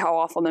can see how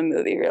awful the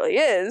movie really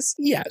is.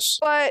 Yes.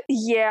 But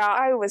yeah,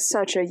 I was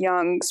such a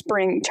young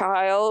spring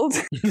child.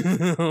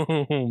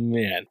 Oh,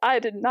 man. I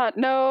did not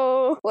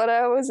know what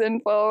I was in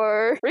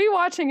for.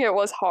 Rewatching it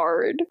was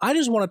hard. I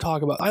just want to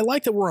talk about, I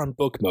like that we're on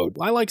book mode.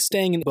 I like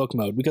staying in book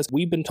mode because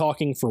we've been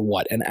talking for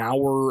what, an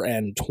hour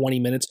and 20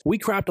 minutes? We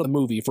crapped on the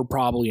movie for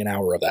probably an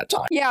hour of that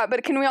time. Yeah,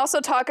 but can we also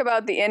talk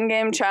about the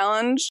in-game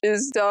challenge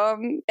is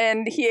dumb?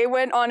 And he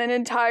went on an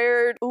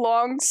entire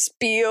long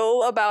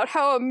spiel about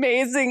how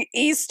amazing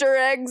Easter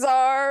eggs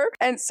are.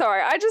 And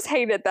sorry, I just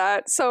hated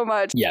that so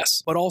much.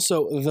 Yes, but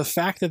also the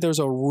fact that there's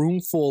a room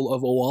full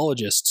of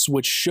oologists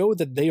which show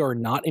that they are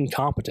not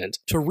incompetent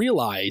to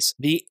realize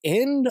the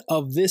end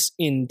of this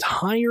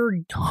entire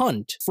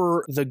hunt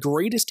for the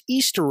greatest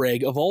Easter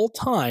egg of all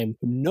time,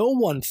 no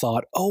one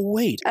thought, oh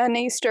wait, An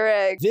Easter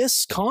egg.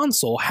 this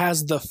console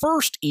has the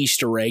first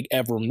Easter egg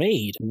ever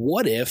made.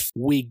 What if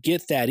we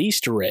get that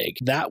Easter egg?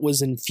 That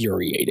was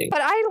infuriating.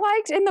 But I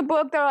liked in the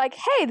book, they're like,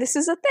 hey, this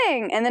is a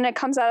thing. And then it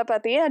comes out up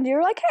at the end.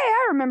 You're like, hey,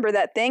 I remember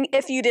that thing.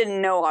 If you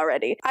didn't know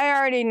already. I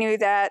already knew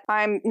that.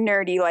 I'm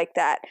nerdy like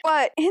that.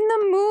 But in the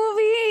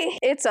movie,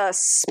 it's a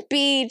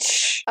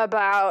speech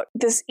about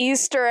this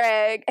Easter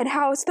egg and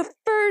how it's the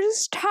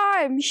first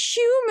time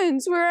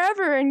humans were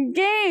ever in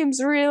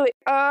games, really.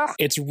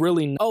 It's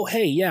really, oh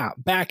hey, yeah,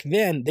 back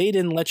then they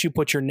didn't let you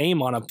put your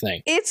name on a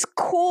thing. It's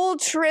cool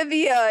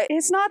trivia.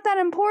 It's not that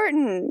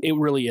important. It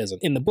really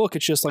isn't. In the book,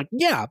 it's just like,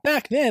 yeah,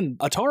 back then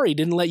Atari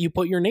didn't let you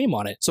put your name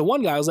on it. So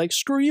one guy was like,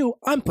 screw you,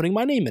 I'm putting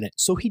my name in it.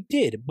 So he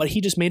did, but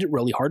he just made it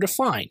really hard to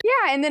find.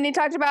 Yeah, and then he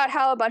talked about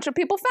how a bunch of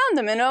people found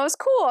them and it was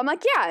cool. I'm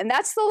like, yeah, and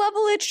that's the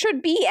level it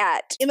should be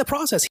at. In the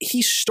process,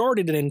 he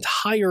started an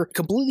entire,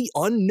 completely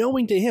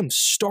unknowing to him,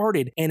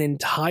 started an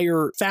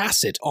entire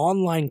facet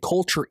online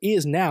culture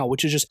is now,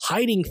 which is just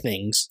hiding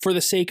things for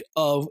the sake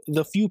of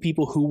the few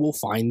people who will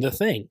find the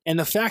thing. And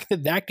the fact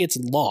that that gets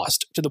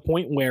lost to the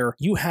point where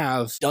you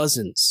have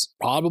dozens,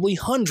 probably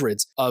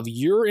hundreds of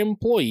your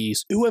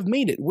employees who have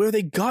made it where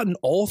they've gotten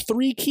all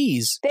three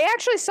keys. They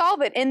actually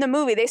solve it in the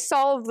movie. They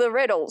solve the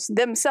riddles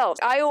themselves.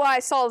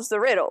 IOI solves the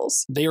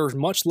riddles. They are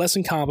much less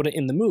incompetent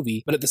in the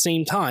movie, but at the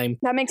same time,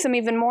 That makes them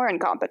even more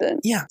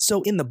incompetent. yeah,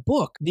 so in the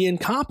book, the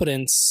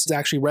incompetence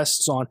actually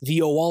rests on the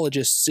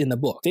oologists in the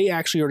book. They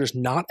actually are just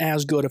not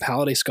as good of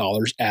Halliday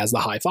scholars as the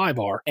High Five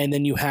are. And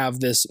then you have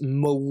this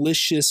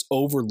malicious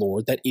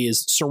overlord that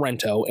is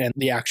Sorrento and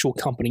the actual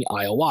company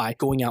IOI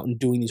going out and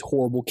doing these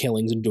horrible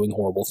killings and doing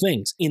horrible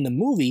things. In the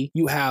movie,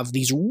 you have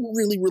these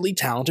really, really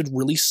talented,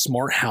 really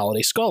smart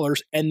Halliday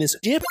scholars and this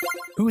dip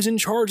who's in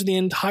charge of the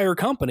entire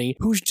company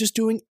who's just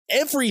doing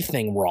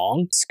everything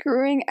wrong.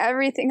 Screwing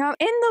everything up.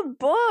 In the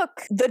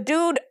book, the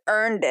dude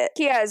earned it.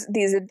 He has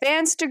these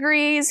advanced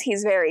degrees.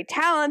 He's very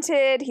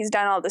talented. He's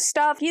done all this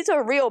stuff. He's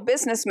a real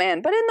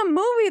businessman. But in the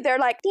movie, they're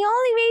like, the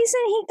only reason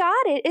he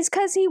got it is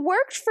because he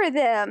worked for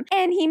them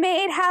and he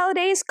made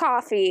Halliday's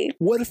coffee.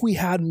 What if we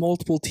had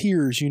multiple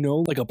tiers,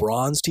 like a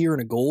bronze tier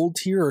and a gold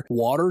tier, or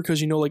water?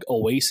 Because, like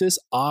Oasis,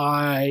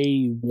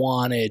 I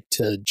wanted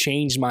to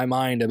change my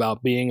mind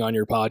about being on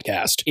your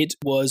podcast. It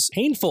was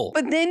painful.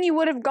 But then you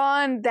would have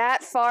gone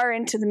that far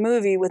into the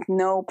movie with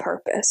no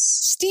purpose.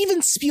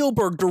 Steven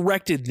Spielberg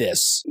directed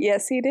this.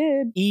 Yes, he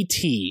did.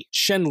 E.T.,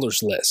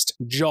 Schindler's List,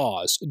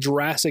 Jaws,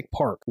 Jurassic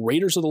Park,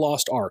 Raiders of the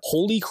Lost Ark.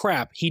 Holy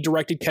crap, he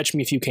directed Catch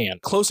Me If You Can.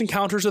 Close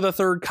Encounters of the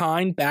Third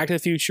Kind, Back to the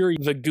Future,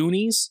 The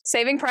Goonies.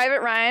 Saving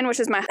Private Ryan, which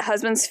is my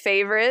husband's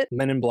favorite.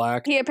 Men in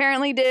Black. He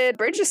apparently did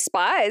Bridge of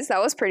Spies.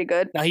 That was pretty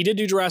good. Now, he did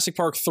do Jurassic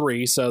Park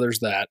 3, so there's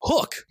that.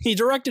 Hook. He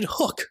directed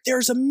Hook.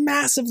 There's a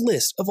massive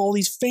list of all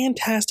these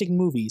fantastic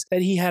movies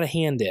that he had a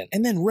hand in.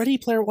 And then Ready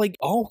Player,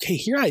 okay,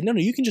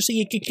 you can just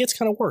see it gets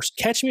kind of worse.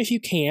 Catch Me If You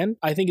Can,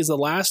 I think, is the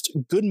last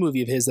good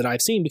movie of his that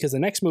I've seen, because the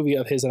next movie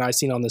of his that I've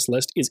seen on this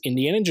list is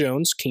Indiana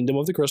Jones, Kingdom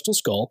of the Crystal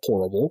Skull.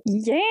 Horrible.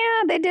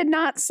 Yeah, they did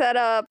not set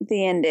up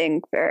the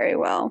ending very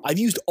well. I've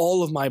used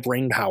all of my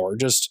brain power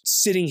just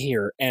sitting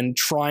here and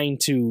trying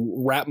to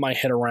wrap my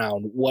head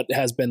around what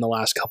has been the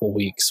last couple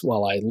weeks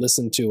while I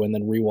listen to and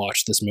then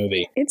rewatch this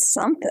movie. It's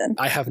something.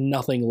 I have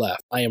nothing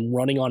left. I am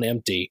running on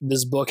empty.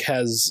 This book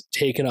has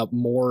taken up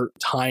more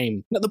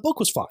time. Now, the book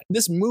was fine.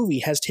 This movie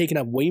has taken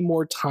up way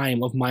more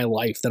time of my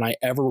life than I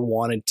ever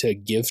wanted to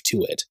give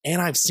to it.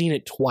 And I've seen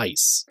it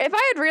twice. If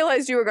I had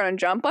realized you were going to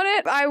jump on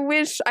it, I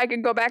wish I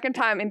could go back in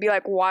time and be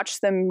like,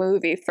 watch the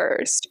movie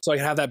first. So I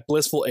could have that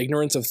blissful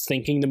ignorance of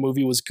thinking the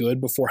movie was good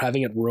before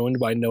having it ruined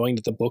by knowing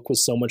that the book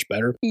was so much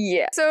better.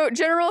 Yeah. So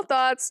general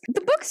thoughts.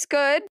 The book's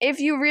good. If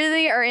you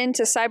really are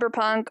into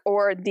cyberpunk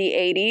or the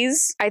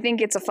 80s, I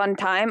think it's a fun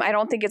time. I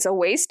don't think it's a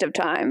waste of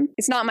time.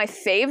 It's not my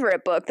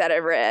favorite book that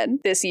I've read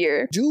this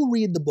year. Do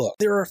read the book.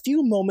 There are a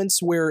few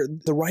moments where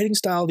the writing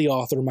style of the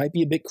author might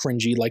be a bit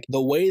cringy, like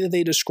the way that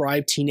they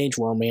describe teenage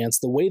romance,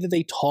 the way that that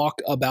they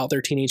talk about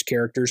their teenage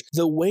characters,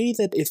 the way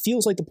that it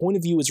feels like the point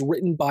of view is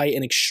written by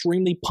an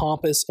extremely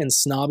pompous and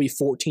snobby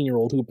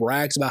 14-year-old who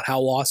brags about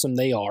how awesome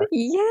they are.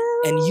 Yeah.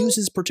 And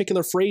uses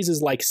particular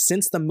phrases like,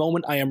 since the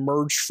moment I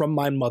emerged from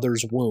my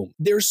mother's womb.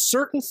 There's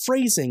certain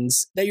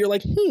phrasings that you're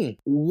like,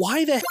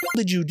 why the hell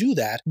did you do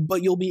that?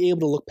 But you'll be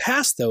able to look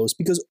past those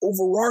because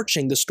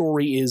overarching, the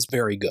story is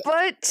very good.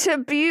 But to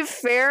be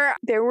fair,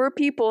 there were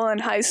people in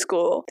high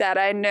school that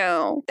I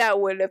know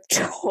that would have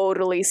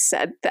totally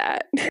said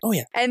that. Oh,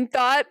 yeah. And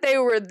thought they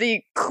were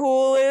the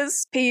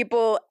coolest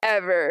people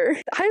ever.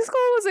 High school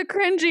was a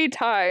cringy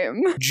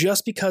time.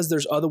 Just because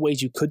there's other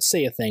ways you could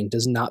say a thing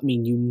does not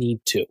mean you need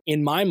to.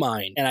 In my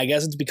mind, and I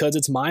guess it's because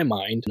it's my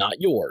mind, not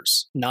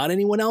yours, not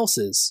anyone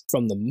else's,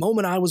 from the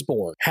moment I was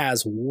born,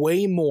 has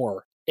way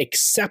more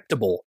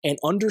acceptable and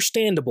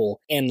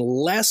understandable and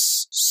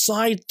less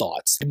side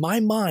thoughts. My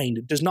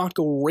mind does not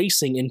go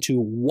racing into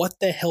what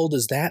the hell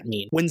does that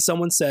mean when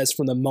someone says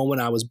from the moment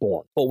I was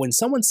born. But when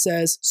someone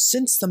says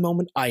since the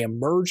moment I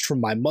emerged from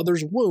my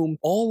mother's womb,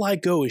 all I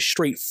go is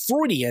straight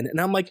Freudian,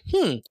 and I'm like,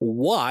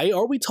 why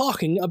are we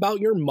talking about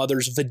your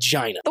mother's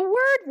vagina? The word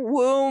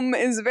womb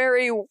is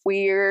very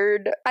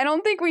weird. I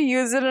don't think we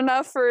use it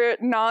enough for it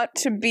not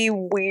to be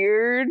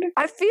weird.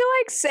 I feel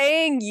like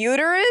saying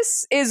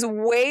uterus is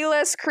way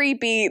less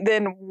creepy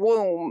than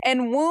womb.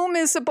 And womb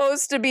is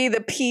supposed to be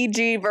the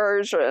PG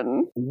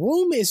version.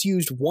 Womb is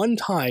used one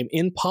time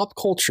in pop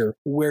culture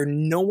where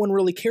no one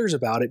really cares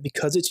about it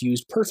because it's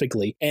used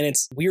perfectly, and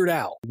it's Weird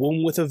Al,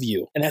 Womb with a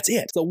View. And that's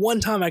it. It's the one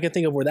time I can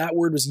think of where that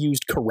word was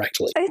used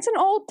correctly. It's an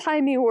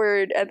old-timey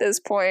word at this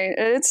point.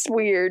 It's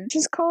weird.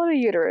 Just call it a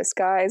uterus,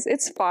 guys.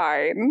 It's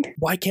fine.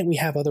 Why can't we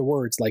have other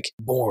words like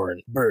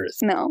born, birth,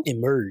 No.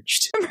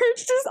 emerged? Emerged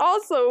is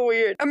also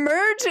weird.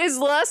 Emerge is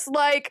less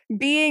like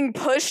being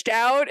pushed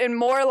out and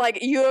more like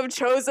you have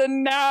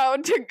chosen now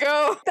to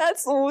go.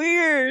 That's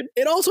weird.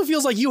 It also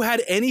feels like you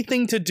had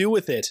anything to do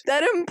with it.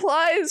 That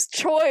implies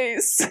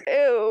choice.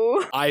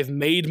 Ew. I've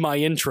made my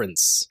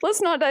entrance.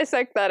 Let's not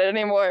dissect that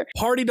anymore.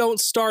 Party don't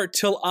start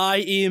till I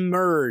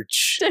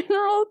emerge.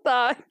 General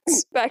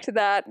thoughts. Back to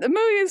that. The movie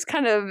is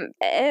kind of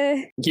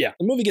Yeah,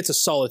 the movie gets a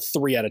solid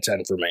 3 out of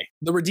 10 for me.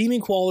 The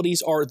redeeming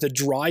qualities are the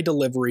dry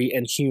delivery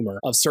and humor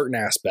of certain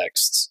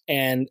aspects,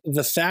 and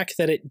the fact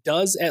that it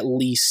does at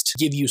least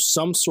give you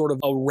some sort of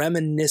a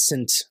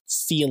reminiscent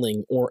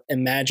feeling or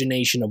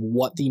imagination of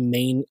what the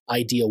main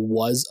idea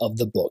was of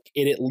the book.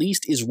 It at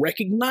least is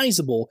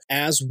recognizable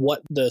as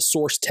what the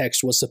source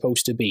text was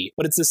supposed to be.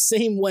 But it's the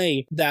same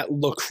way that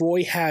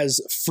LaCroix has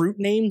fruit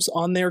names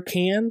on their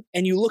can,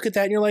 and you look at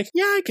that and you're like,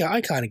 yeah,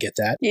 I kind of get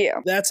that. yeah.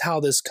 That's how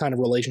this kind of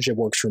relationship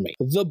works for me.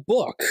 The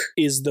book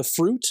is the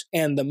fruit,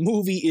 and the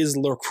movie is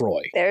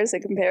LaCroix. There's a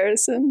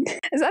comparison.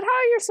 Is that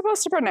how you're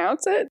supposed to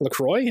pronounce it?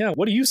 LaCroix? Yeah,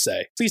 what do you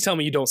say? Please tell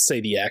me you don't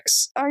say the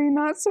X. Are you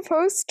not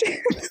supposed to?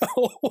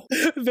 Oh,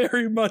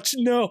 very much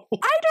no.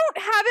 I don't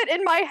have it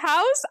in my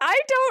house. I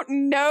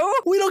don't know.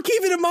 We don't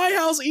keep it in my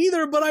house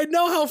either, but I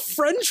know how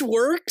French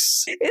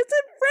works. Is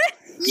it French?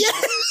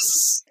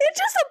 Yes! It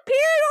just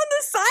appeared on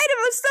the side of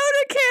a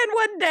soda can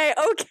one day,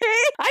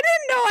 okay? I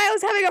didn't know I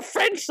was having a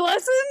French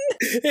lesson.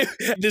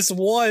 This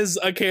was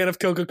a can of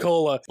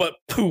Coca-Cola, but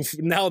poof,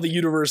 now the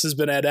universe has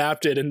been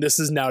adapted, and this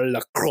is now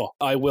LaCroix.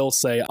 I will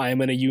say I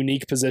am in a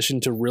unique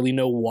position to really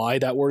know why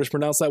that word is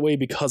pronounced that way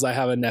because I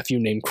have a nephew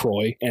named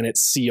Croix, and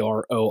it's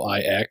Croix.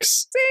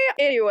 See,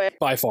 anyway,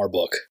 By far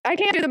book. I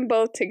can't do them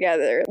both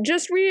together.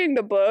 Just reading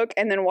the book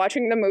and then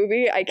watching the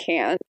movie, I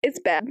can't. It's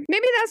bad.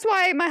 Maybe that's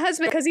why my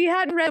husband, because he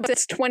hadn't read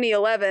since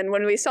 2011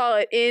 when we saw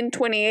it in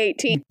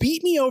 2018.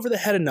 Beat me over the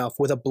head enough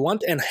with a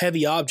blunt and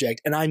heavy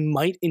object, and I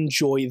might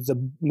enjoy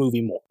the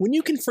movie more. When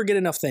you can forget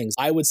enough things,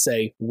 I would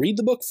say read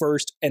the book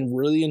first and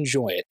really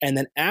enjoy it. And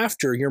then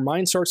after your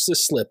mind starts to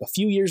slip a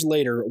few years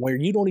later, where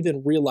you don't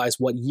even realize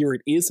what year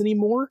it is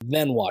anymore,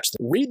 then watch it.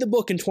 Read the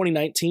book in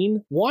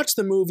 2019, watch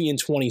the movie in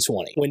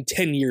 2020, when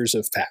 10 years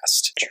have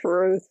passed.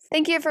 Truth.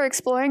 Thank you for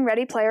exploring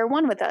Ready Player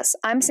One with us.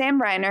 I'm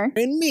Sam Reiner.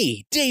 And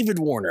me, David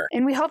Warner.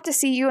 And we hope to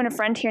see you and a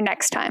friend here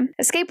next time.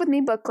 Escape With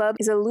Me Book Club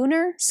is a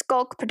Lunar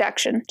Skulk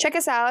production. Check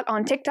us out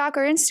on TikTok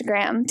or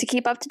Instagram to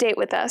keep up to date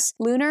with us.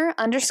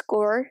 Lunar_SKULK.